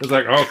 It's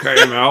like, okay,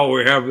 Mel,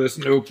 we have this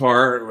new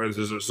part. This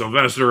is a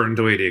Sylvester and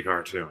Tweety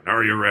cartoon.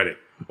 Are you ready?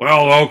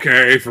 Well,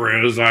 okay,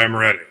 Frizz, I'm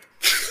ready.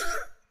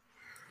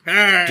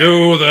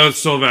 Do the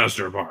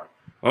Sylvester part.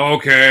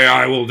 Okay,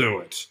 I will do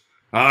it.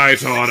 I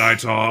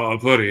taught a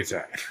putty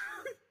tack.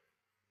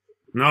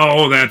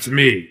 No, that's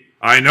me.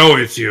 I know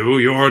it's you.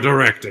 You're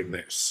directing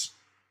this.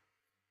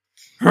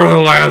 For the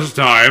last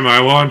time,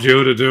 I want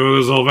you to do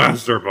the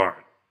Sylvester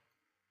part.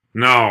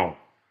 No.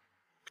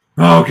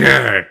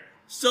 Okay.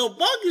 So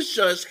Bug is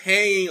just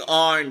hanging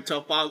on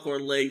to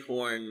Foghorn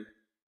Leghorn.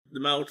 The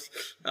Mount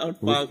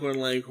Foghorn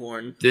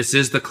Leghorn. This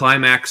is the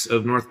climax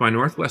of North by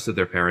Northwest that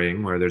they're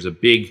parrying, where there's a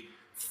big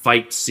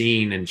fight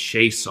scene and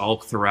chase all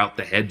throughout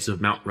the heads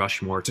of Mount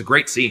Rushmore. It's a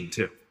great scene,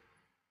 too.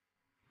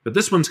 But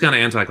this one's kind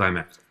of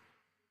anticlimactic.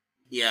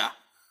 Yeah.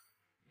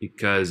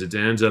 Because it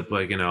ends up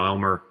like,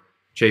 Elmer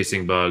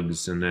chasing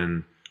Bugs, and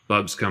then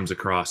Bugs comes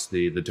across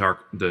the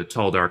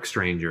tall, dark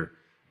stranger,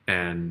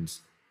 and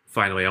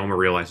finally Elmer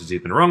realizes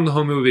he's been wrong the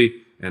whole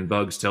movie, and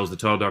Bugs tells the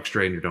tall, dark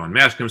stranger to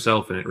unmask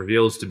himself, and it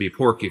reveals to be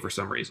Porky for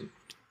some reason.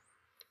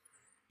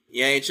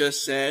 Yeah, he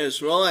just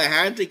says, well, I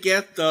had to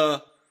get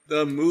the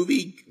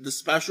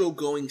special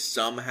going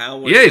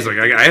somehow. Yeah, he's like,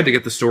 I had to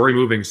get the story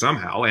moving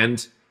somehow,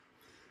 and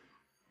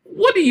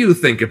what do you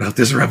think about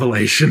this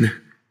revelation?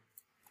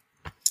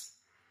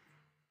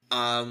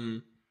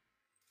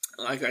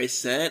 Like I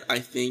said, I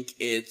think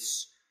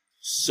it's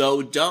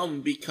so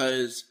dumb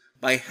because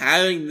by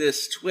having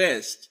this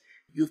twist,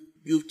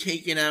 you've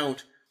taken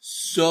out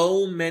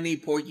so many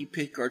Porky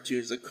Pig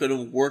cartoons that could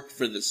have worked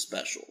for this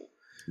special.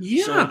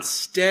 Yeah. So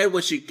instead,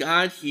 what you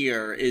got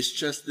here is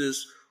just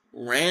this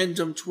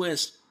random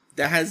twist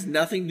that has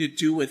nothing to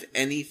do with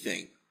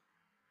anything.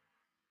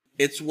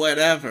 It's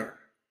whatever.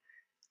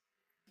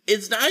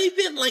 It's not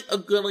even like a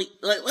good,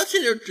 like let's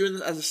say they're doing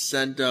this as a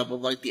send-up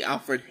of like the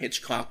Alfred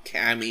Hitchcock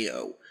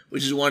cameo,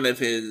 which is one of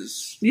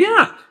his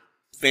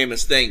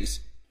famous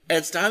things. And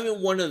it's not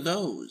even one of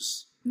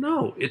those.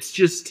 No, it's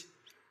just,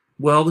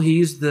 well,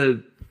 he's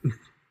the,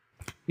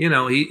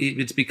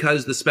 it's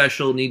because the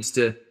special needs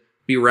to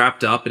be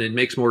wrapped up, and it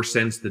makes more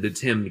sense that it's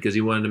him because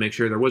he wanted to make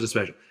sure there was a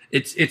special.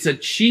 It's a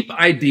cheap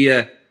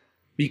idea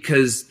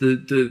because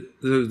the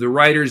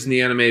writers and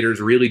the animators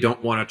really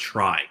don't want to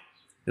try.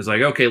 It's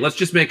like, okay, let's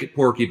just make it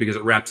Porky because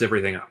it wraps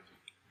everything up.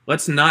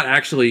 Let's not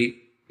actually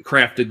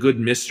craft a good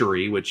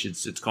mystery, which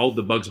it's called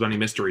the Bugs Bunny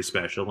Mystery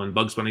Special, and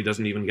Bugs Bunny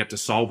doesn't even get to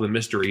solve the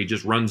mystery. He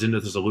just runs into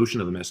the solution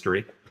of the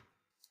mystery.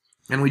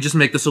 And we just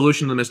make the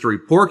solution of the mystery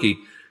Porky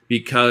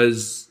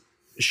because,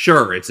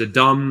 sure, it's a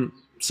dumb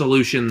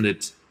solution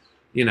that,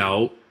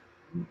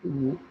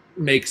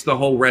 makes the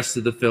whole rest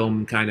of the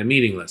film kind of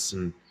meaningless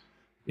and,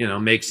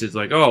 makes it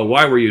like, oh,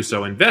 why were you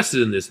so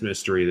invested in this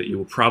mystery that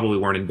you probably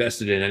weren't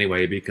invested in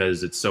anyway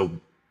because it's so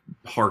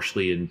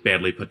harshly and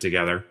badly put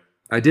together.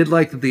 I did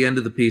like that the end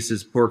of the piece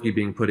is Porky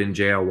being put in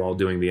jail while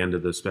doing the end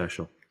of the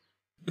special.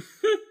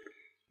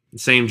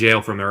 Same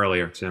jail from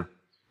earlier, too.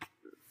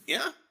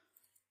 Yeah.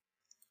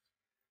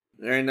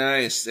 Very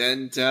nice.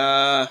 And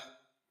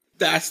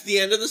that's the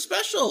end of the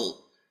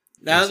special.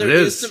 Now Yes, there it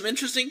is is. some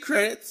interesting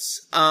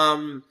credits.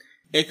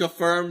 It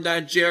confirmed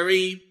that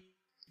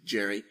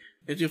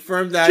It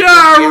confirmed that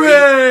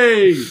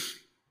Jerry!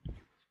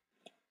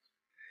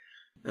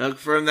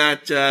 confirmed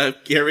that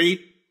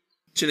Gary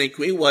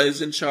Chiniquy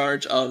was in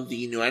charge of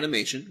the new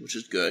animation, which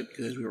is good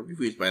because we were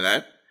confused by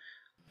that.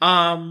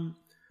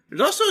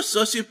 There's also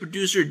associate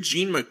producer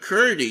Gene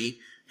McCurdy.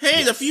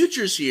 Hey, the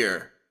future's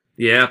here.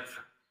 Yep.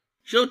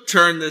 She'll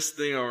turn this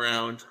thing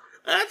around.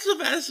 That's so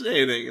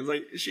fascinating. It's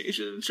like she's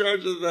in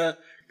charge of the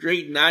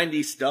great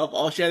 90s stuff.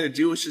 All she had to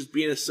do was just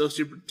be an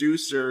associate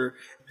producer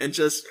and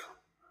just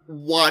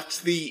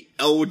watch the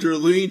elder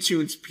Looney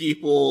Tunes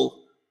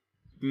people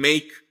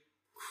make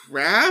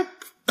crap.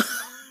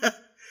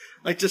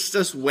 Like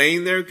just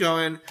waiting there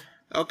going,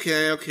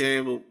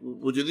 okay,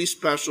 we'll do these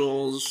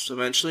specials.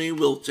 Eventually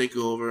we'll take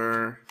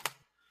over.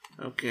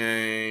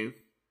 Okay.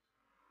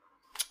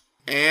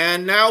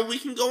 And now we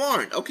can go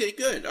on. Okay,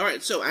 good. All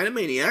right, so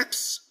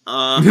Animaniacs.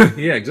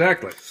 Yeah,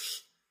 exactly.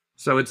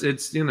 So it's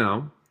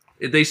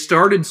they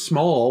started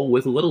small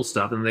with little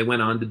stuff, and they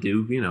went on to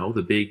do,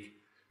 the big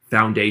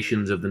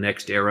foundations of the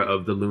next era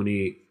of the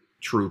Looney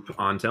troupe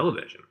on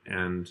television.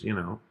 And,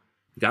 you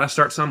got to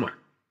start somewhere.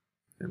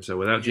 And so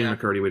without Gene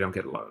McCurdy, we don't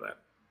get a lot of that.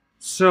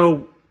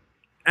 So,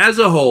 as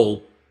a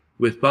whole,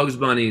 with Bugs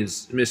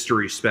Bunny's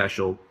mystery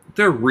special,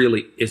 there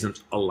really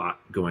isn't a lot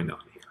going on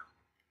here.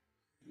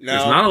 No.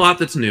 There's not a lot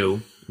that's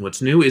new.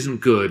 What's new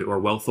isn't good or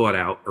well thought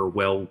out or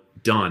well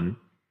done.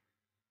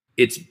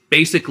 It's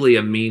basically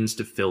a means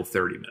to fill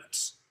 30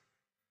 minutes.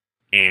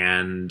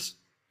 And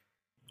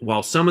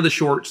while some of the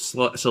short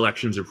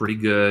selections are pretty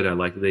good, I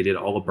like that they did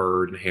All a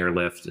Bird and Hair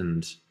Lift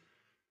and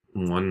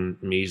one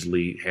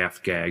measly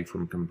half gag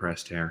from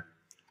Compressed Hair.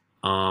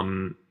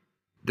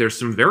 There's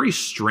some very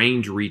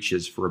strange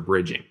reaches for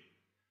abridging.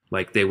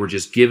 Like they were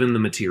just given the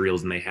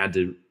materials and they had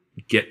to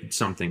get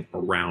something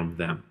around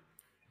them.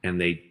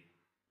 And they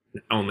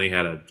only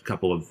had a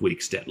couple of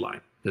weeks deadline.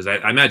 Because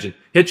I imagine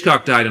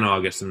Hitchcock died in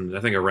August, and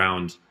I think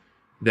around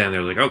then they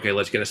were like, okay,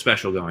 let's get a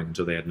special going,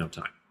 until they had no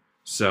time.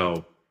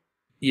 So,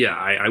 yeah,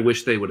 I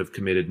wish they would have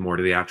committed more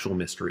to the actual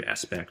mystery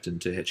aspect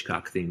and to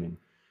Hitchcock theming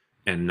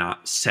and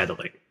not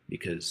settling,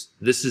 because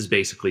this is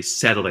basically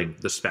settling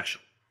the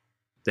special.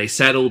 They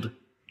settled,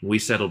 we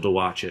settled to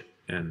watch it,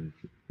 and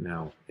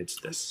now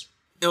it's this.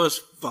 It was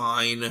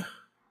fine.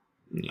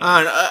 Yeah.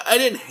 I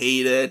didn't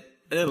hate it.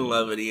 I didn't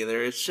love it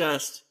either. It's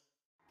just,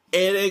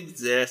 it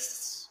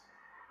exists.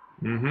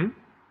 Mm-hmm.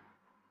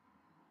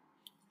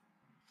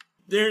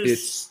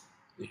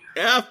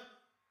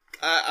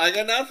 I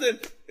got nothing.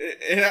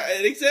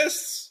 It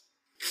exists.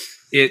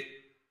 It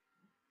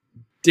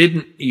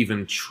didn't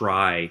even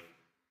try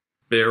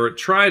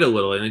tried a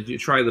little, and you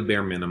try the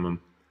bare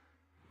minimum.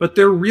 But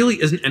there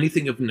really isn't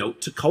anything of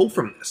note to cull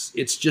from this.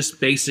 It's just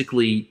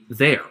basically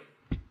there.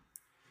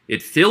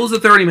 It fills the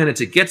 30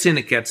 minutes, it gets in,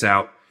 it gets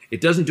out. It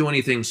doesn't do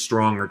anything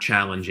strong or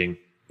challenging.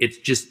 It's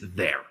just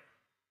there.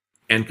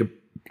 And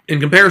in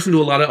comparison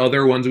to a lot of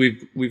other ones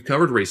we've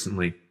covered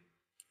recently,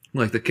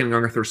 like the King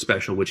Arthur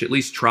special, which at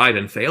least tried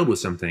and failed with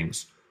some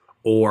things,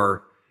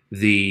 or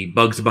the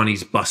Bugs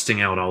Bunny's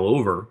busting out all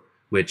over,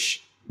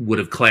 which would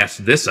have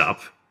classed this up.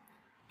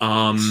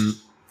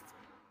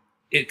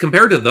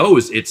 Compared to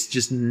those, it's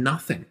just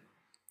nothing.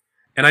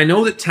 And I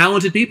know that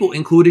talented people,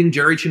 including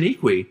Jerry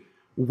Chiniquy,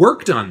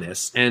 worked on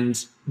this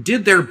and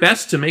did their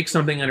best to make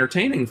something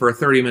entertaining for a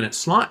 30-minute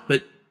slot,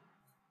 but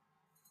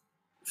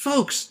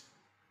folks,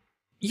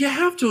 you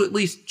have to at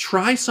least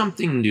try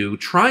something new,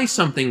 try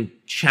something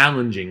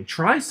challenging,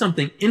 try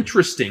something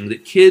interesting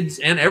that kids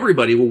and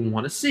everybody will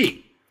want to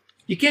see.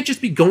 You can't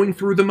just be going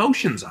through the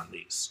motions on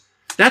these.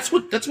 That's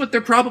what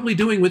they're probably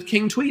doing with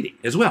King Tweety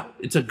as well.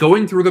 It's a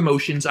going through the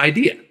motions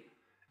idea.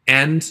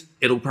 And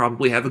it'll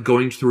probably have a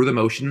going through the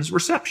motions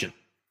reception.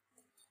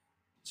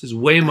 This is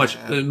way much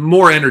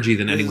more energy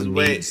than anyone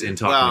needs in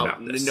talking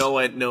about this. No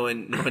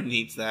one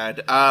needs that.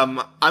 I'm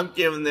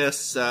giving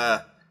this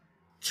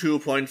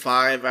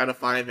 2.5 out of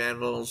 5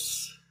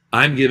 anvils.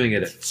 I'm giving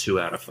it a 2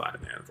 out of 5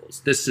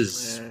 anvils. This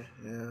is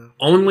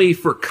only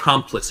for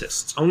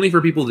complicists, only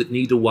for people that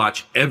need to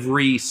watch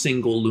every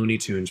single Looney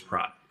Tunes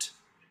product.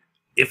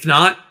 If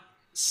not,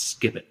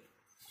 skip it,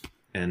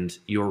 and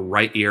your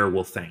right ear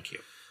will thank you.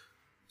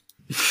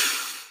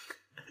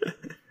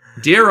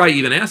 Dare I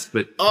even ask,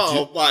 but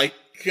my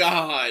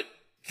God.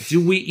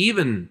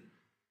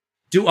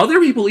 Do other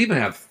people even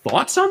have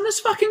thoughts on this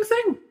fucking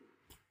thing?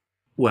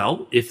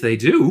 Well, if they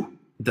do,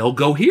 they'll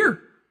go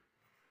here.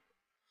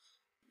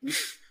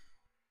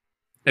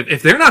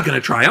 If they're not going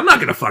to try, I'm not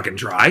going to fucking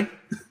try.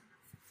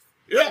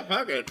 Yeah,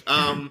 fuck it.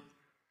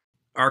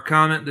 Our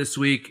comment this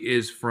week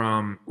is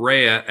from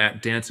Rhea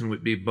at Dancing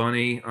with B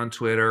Bunny on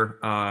Twitter.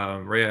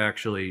 Rhea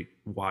actually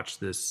watched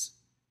this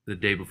the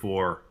day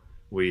before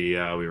we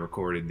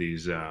recorded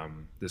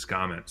this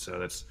comment, so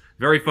that's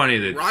very funny.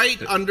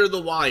 That under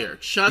the wire,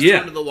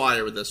 under the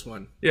wire with this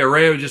one. Yeah,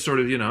 Ray was just sort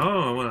of,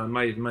 I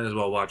might as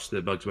well watch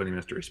the Bugs Bunny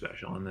Mystery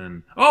Special, and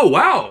then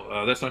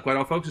that's not quite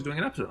all folks are doing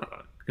an episode.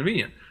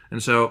 Convenient.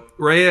 And so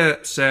Rhea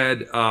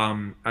said,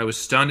 I was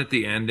stunned at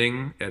the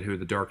ending at who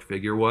the dark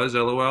figure was.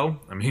 LOL.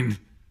 I mean,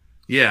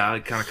 yeah,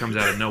 it kind of comes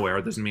out of nowhere.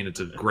 It doesn't mean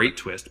it's a great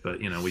twist, but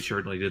we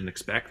certainly didn't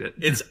expect it.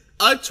 It's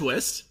a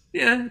twist.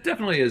 Yeah, it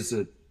definitely is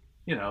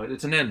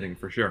it's an ending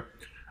for sure.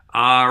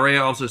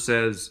 Rhea also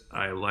says,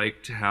 I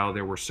liked how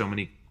there were so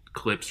many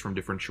clips from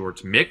different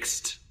shorts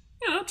mixed.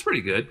 It's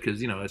pretty good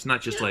because, it's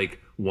not just like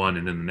one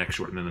and then the next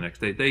short and then the next.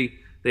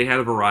 They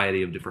had a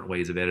variety of different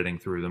ways of editing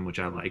through them, which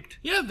I liked.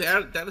 Yeah, they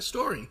had a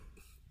story.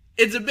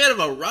 It's a bit of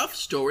a rough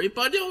story,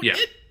 but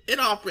it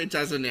operates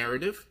as a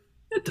narrative.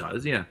 It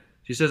does, yeah.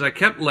 She says, I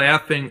kept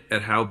laughing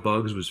at how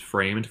Bugs was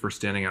framed for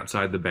standing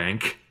outside the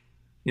bank.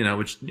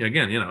 Which,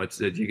 again,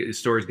 the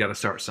story's got to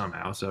start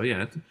somehow. So,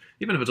 yeah,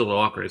 even if it's a little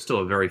awkward, it's still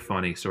a very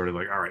funny sort of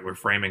like, all right, we're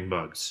framing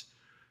Bugs.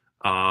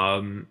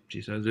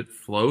 She says it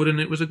flowed and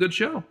it was a good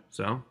show.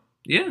 So,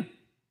 yeah,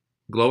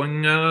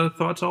 glowing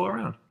thoughts all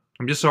around.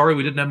 I'm just sorry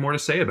we didn't have more to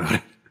say about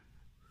it.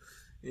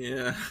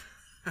 Yeah.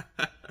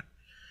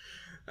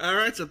 All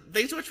right, so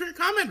thanks so much for your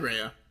comment,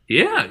 Rhea.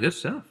 Yeah, good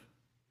stuff.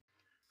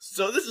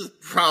 So this is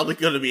probably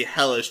going to be a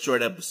hella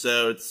short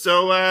episode.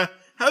 So,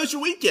 how was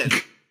your weekend?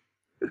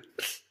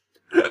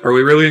 Are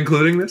we really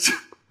including this?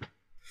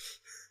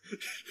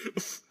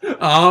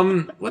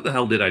 What the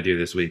hell did I do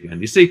this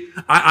weekend? You see,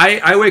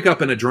 I wake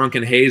up in a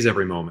drunken haze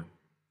every moment.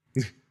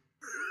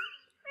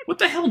 What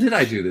the hell did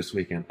I do this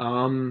weekend?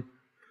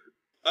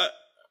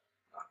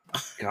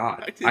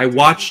 God, I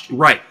watched.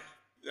 Right.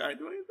 Did I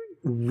do anything?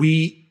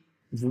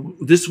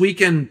 This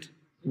weekend.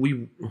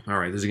 All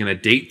right. This is going to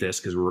date this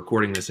because we're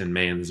recording this in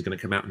May and this is going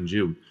to come out in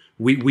June.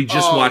 We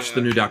just watched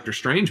the new Doctor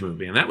Strange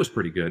movie and that was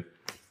pretty good.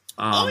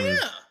 Yeah.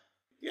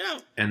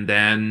 And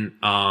then,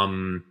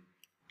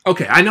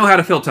 okay, I know how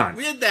to fill time.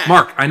 We did that.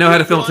 Mark, I know how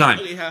to fill time.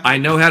 I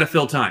know how to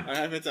fill time. I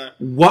have it time.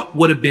 What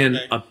would have been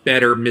a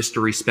better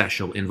mystery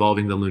special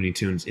involving the Looney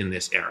Tunes in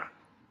this era?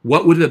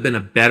 What would have been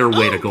a better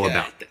way to go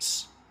about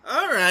this?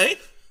 All right.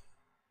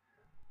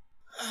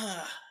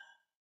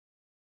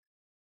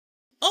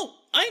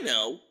 I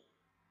know.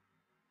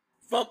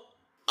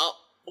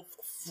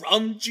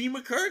 From G.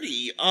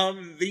 McCurdy,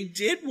 they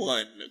did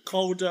one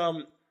called,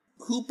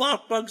 Who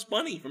Bought Bugs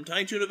Bunny from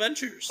Tiny Toon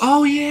Adventures.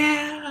 Oh,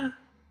 yeah.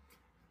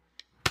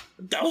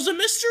 That was a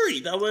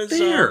mystery. That was,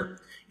 there.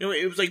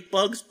 It was like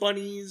Bugs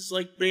Bunny's,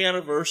 big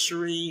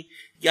anniversary,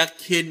 got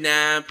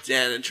kidnapped,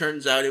 and it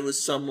turns out it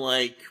was some,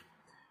 It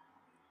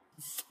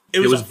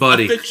was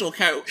Buddy. A fictional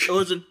character. It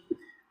wasn't...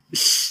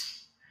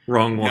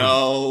 Wrong one.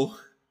 No.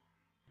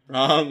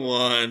 Wrong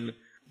one.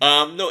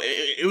 No,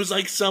 it was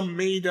some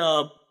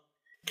made-up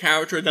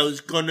character that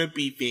was gonna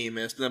be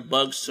famous, and then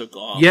Bugs took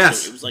off.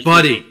 Yes, so it was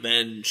Buddy.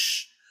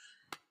 Revenge.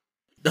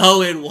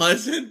 No, it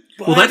wasn't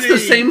Buddy. Well, that's the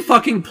same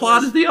fucking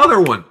plot as the other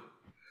one.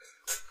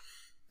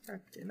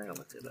 I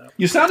looked it up.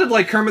 You sounded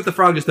like Kermit the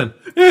Frog just then.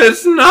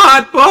 It's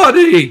not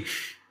Buddy!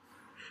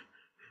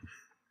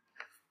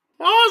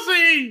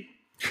 Ozzy!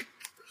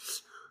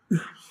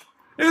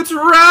 It's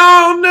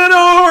round and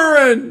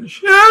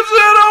orange! It's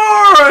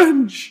an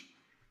orange!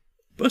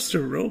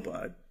 Buster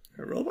Robot.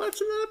 Are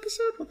robots in that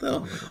episode? What the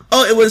hell?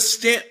 Oh, it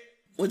was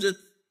Was it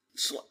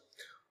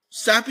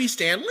Sappy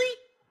Stanley?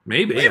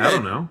 Maybe, Wait a I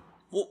don't minute. know.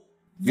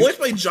 Voiced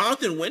by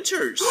Jonathan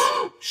Winters.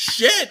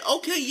 Shit.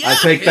 Okay, yeah. I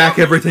take back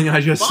everything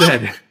I just Fuck.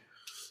 said.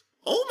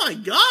 Oh my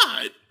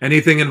god.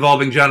 Anything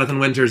involving Jonathan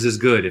Winters is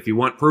good. If you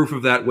want proof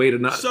of that, wait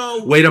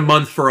a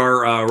month for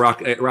our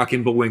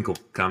Rockin' Bullwinkle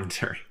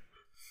commentary.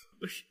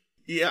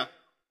 Yeah.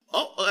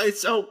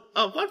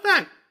 Fun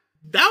fact.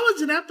 That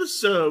was an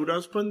episode. I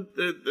was putting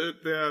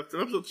the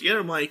episode together.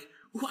 I'm like,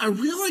 ooh, I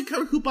really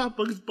like Who Bought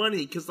Bugs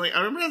Bunny, because like I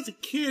remember as a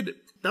kid,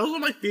 that was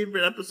one of my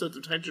favorite episodes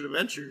of Tiny Toon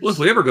Adventures. Well, if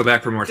we ever go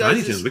back for more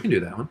Tiny Guys, Toons, we can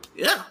do that one.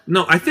 Yeah.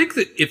 No, I think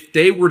that if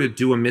they were to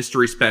do a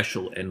mystery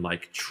special and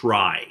like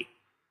try,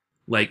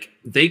 like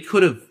they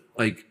could have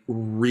they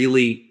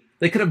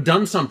could have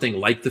done something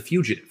like The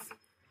Fugitive,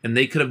 and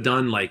they could have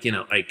done like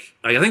I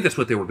think that's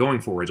what they were going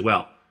for as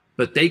well.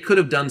 But they could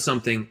have done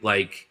something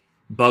like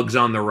Bugs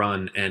on the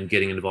Run and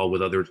getting involved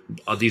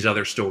with these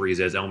other stories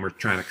as Elmer's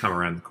trying to come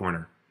around the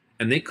corner,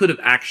 and they could have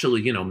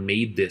actually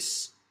made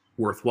this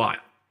worthwhile.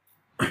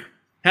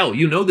 Hell,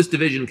 this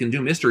division can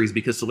do mysteries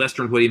because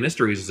Sylvester and Woody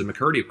Mysteries is a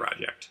McCurdy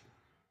project.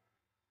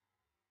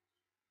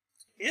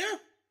 Yeah.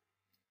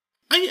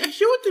 I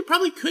hear what they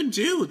probably could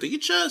do. They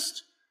could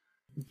just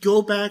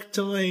go back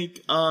to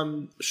like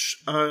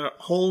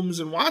Holmes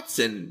and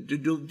Watson to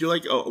do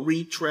like a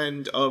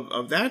retrend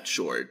of that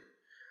short.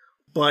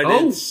 But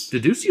it's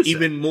Deduce You Say.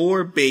 even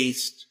more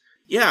based.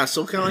 Yeah,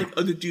 so kind of like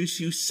a Deduce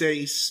You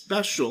Say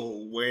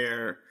special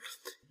where,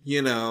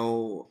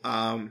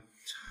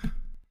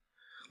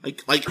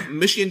 like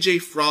Michigan J.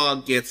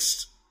 Frog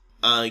gets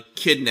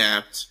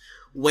kidnapped.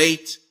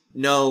 Wait,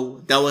 no,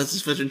 that was the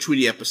Spencer and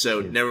Tweety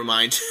episode. Never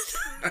mind.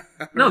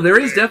 No, there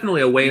is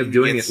definitely a way of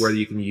doing it where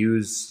you can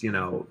use,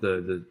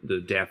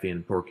 the Daffy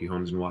and Porky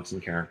Holmes and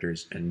Watson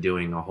characters and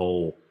doing a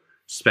whole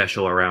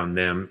special around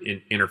them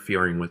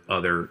interfering with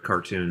other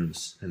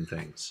cartoons and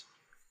things.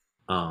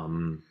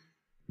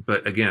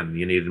 But again,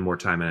 you needed more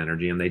time and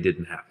energy, and they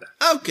didn't have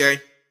that. Okay.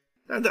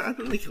 I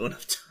don't think we'll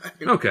have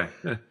time. Okay.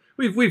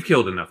 We've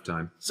killed enough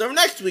time. So for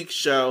next week's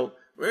show,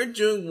 we're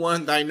doing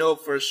one that I know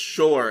for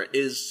sure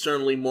is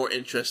certainly more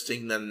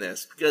interesting than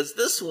this, because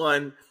this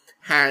one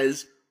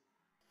has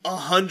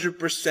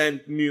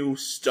 100% new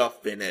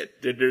stuff in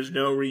it. There's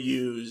no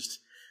reused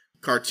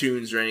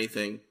cartoons or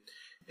anything.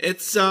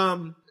 It's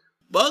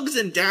Bugs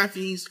and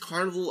Daffy's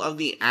Carnival of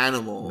the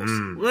Animals.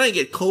 We're gonna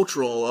get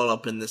cultural all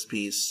up in this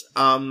piece.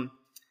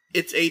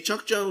 It's a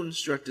Chuck Jones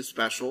directed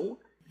special.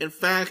 In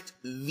fact,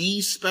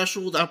 the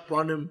special that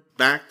brought him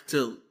back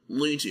to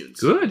Looney Tunes.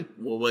 Good.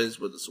 Was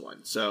with this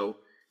one. So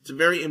it's a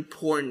very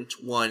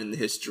important one in the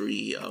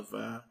history of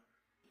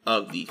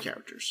the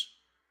characters.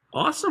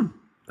 Awesome.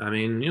 I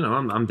mean,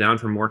 I'm down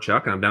for more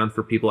Chuck, and I'm down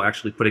for people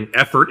actually putting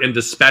effort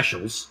into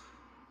specials.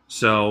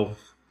 So,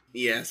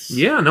 yes.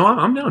 Yeah, no,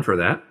 I'm down for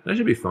that. That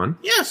should be fun.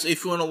 Yes,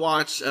 if you want to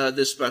watch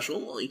this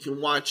special, you can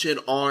watch it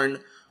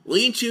on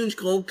Looney Tunes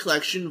Gold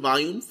Collection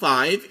Volume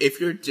 5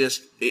 if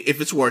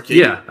it's working.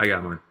 Yeah, I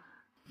got mine.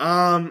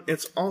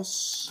 It's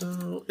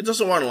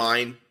also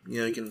online.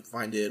 You can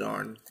find it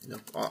on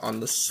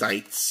the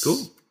sites.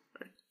 Cool.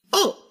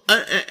 Oh,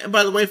 and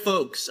by the way,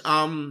 folks,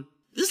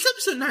 this is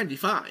episode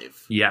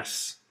 95.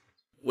 Yes.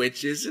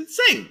 Which is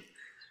insane.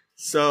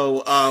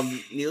 So,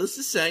 needless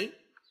to say,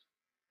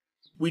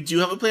 we do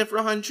have a plan for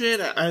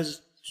 100.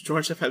 As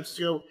George said episodes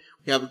ago,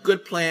 we have a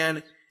good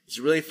plan. It's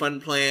a really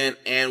fun plan,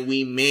 and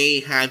we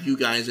may have you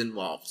guys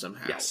involved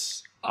somehow.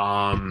 Yes.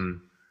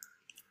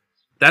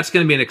 That's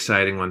going to be an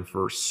exciting one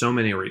for so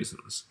many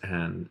reasons,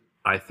 and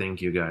I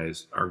think you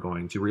guys are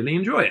going to really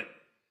enjoy it.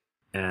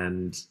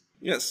 And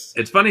yes,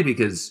 it's funny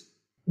because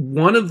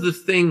one of the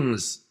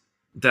things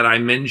that I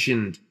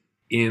mentioned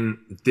in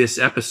this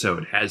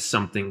episode has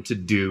something to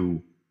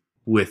do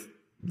with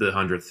the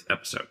 100th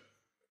episode.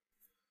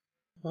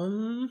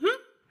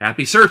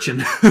 Happy searching.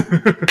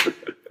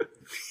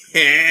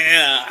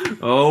 Yeah.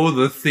 Oh,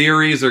 the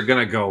theories are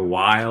going to go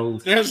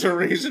wild. There's a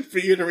reason for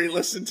you to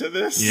re-listen to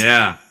this.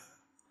 Yeah.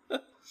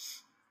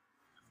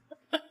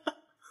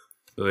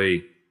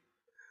 Oy.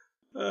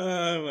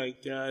 Oh my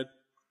god.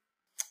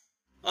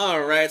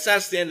 Alright, so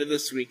that's the end of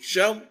this week's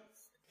show.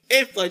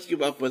 If you'd like to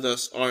keep up with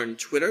us on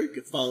Twitter, you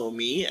can follow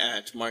me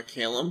at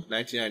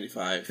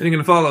MarkHalem1995. And you're going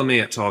to follow me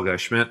at Tall Guy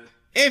Schmidt.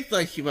 If you'd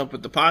like to keep up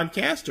with the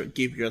podcast or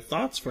give your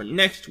thoughts for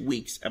next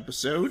week's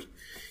episode,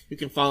 you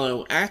can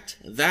follow at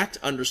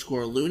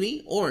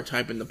 _Looney or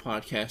type in the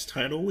podcast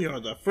title. We are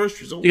the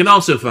first result. You can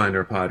also find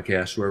our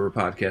podcast wherever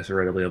podcasts are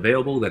readily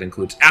available. That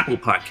includes Apple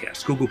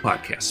Podcasts, Google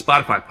Podcasts,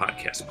 Spotify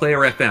Podcasts, Player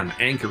FM,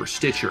 Anchor,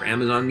 Stitcher,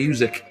 Amazon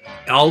Music,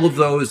 all of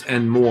those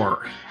and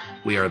more.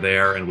 We are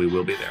there and we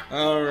will be there.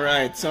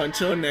 Alright, so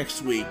until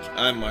next week,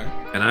 I'm Mark.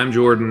 And I'm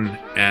Jordan,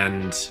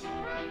 and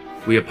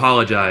we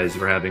apologize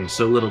for having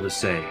so little to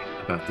say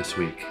about this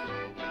week.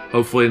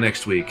 Hopefully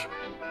next week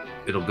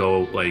it'll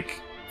go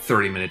like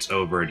 30 minutes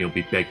over and you'll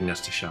be begging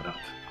us to shut up.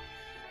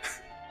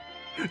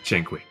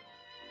 Cinque.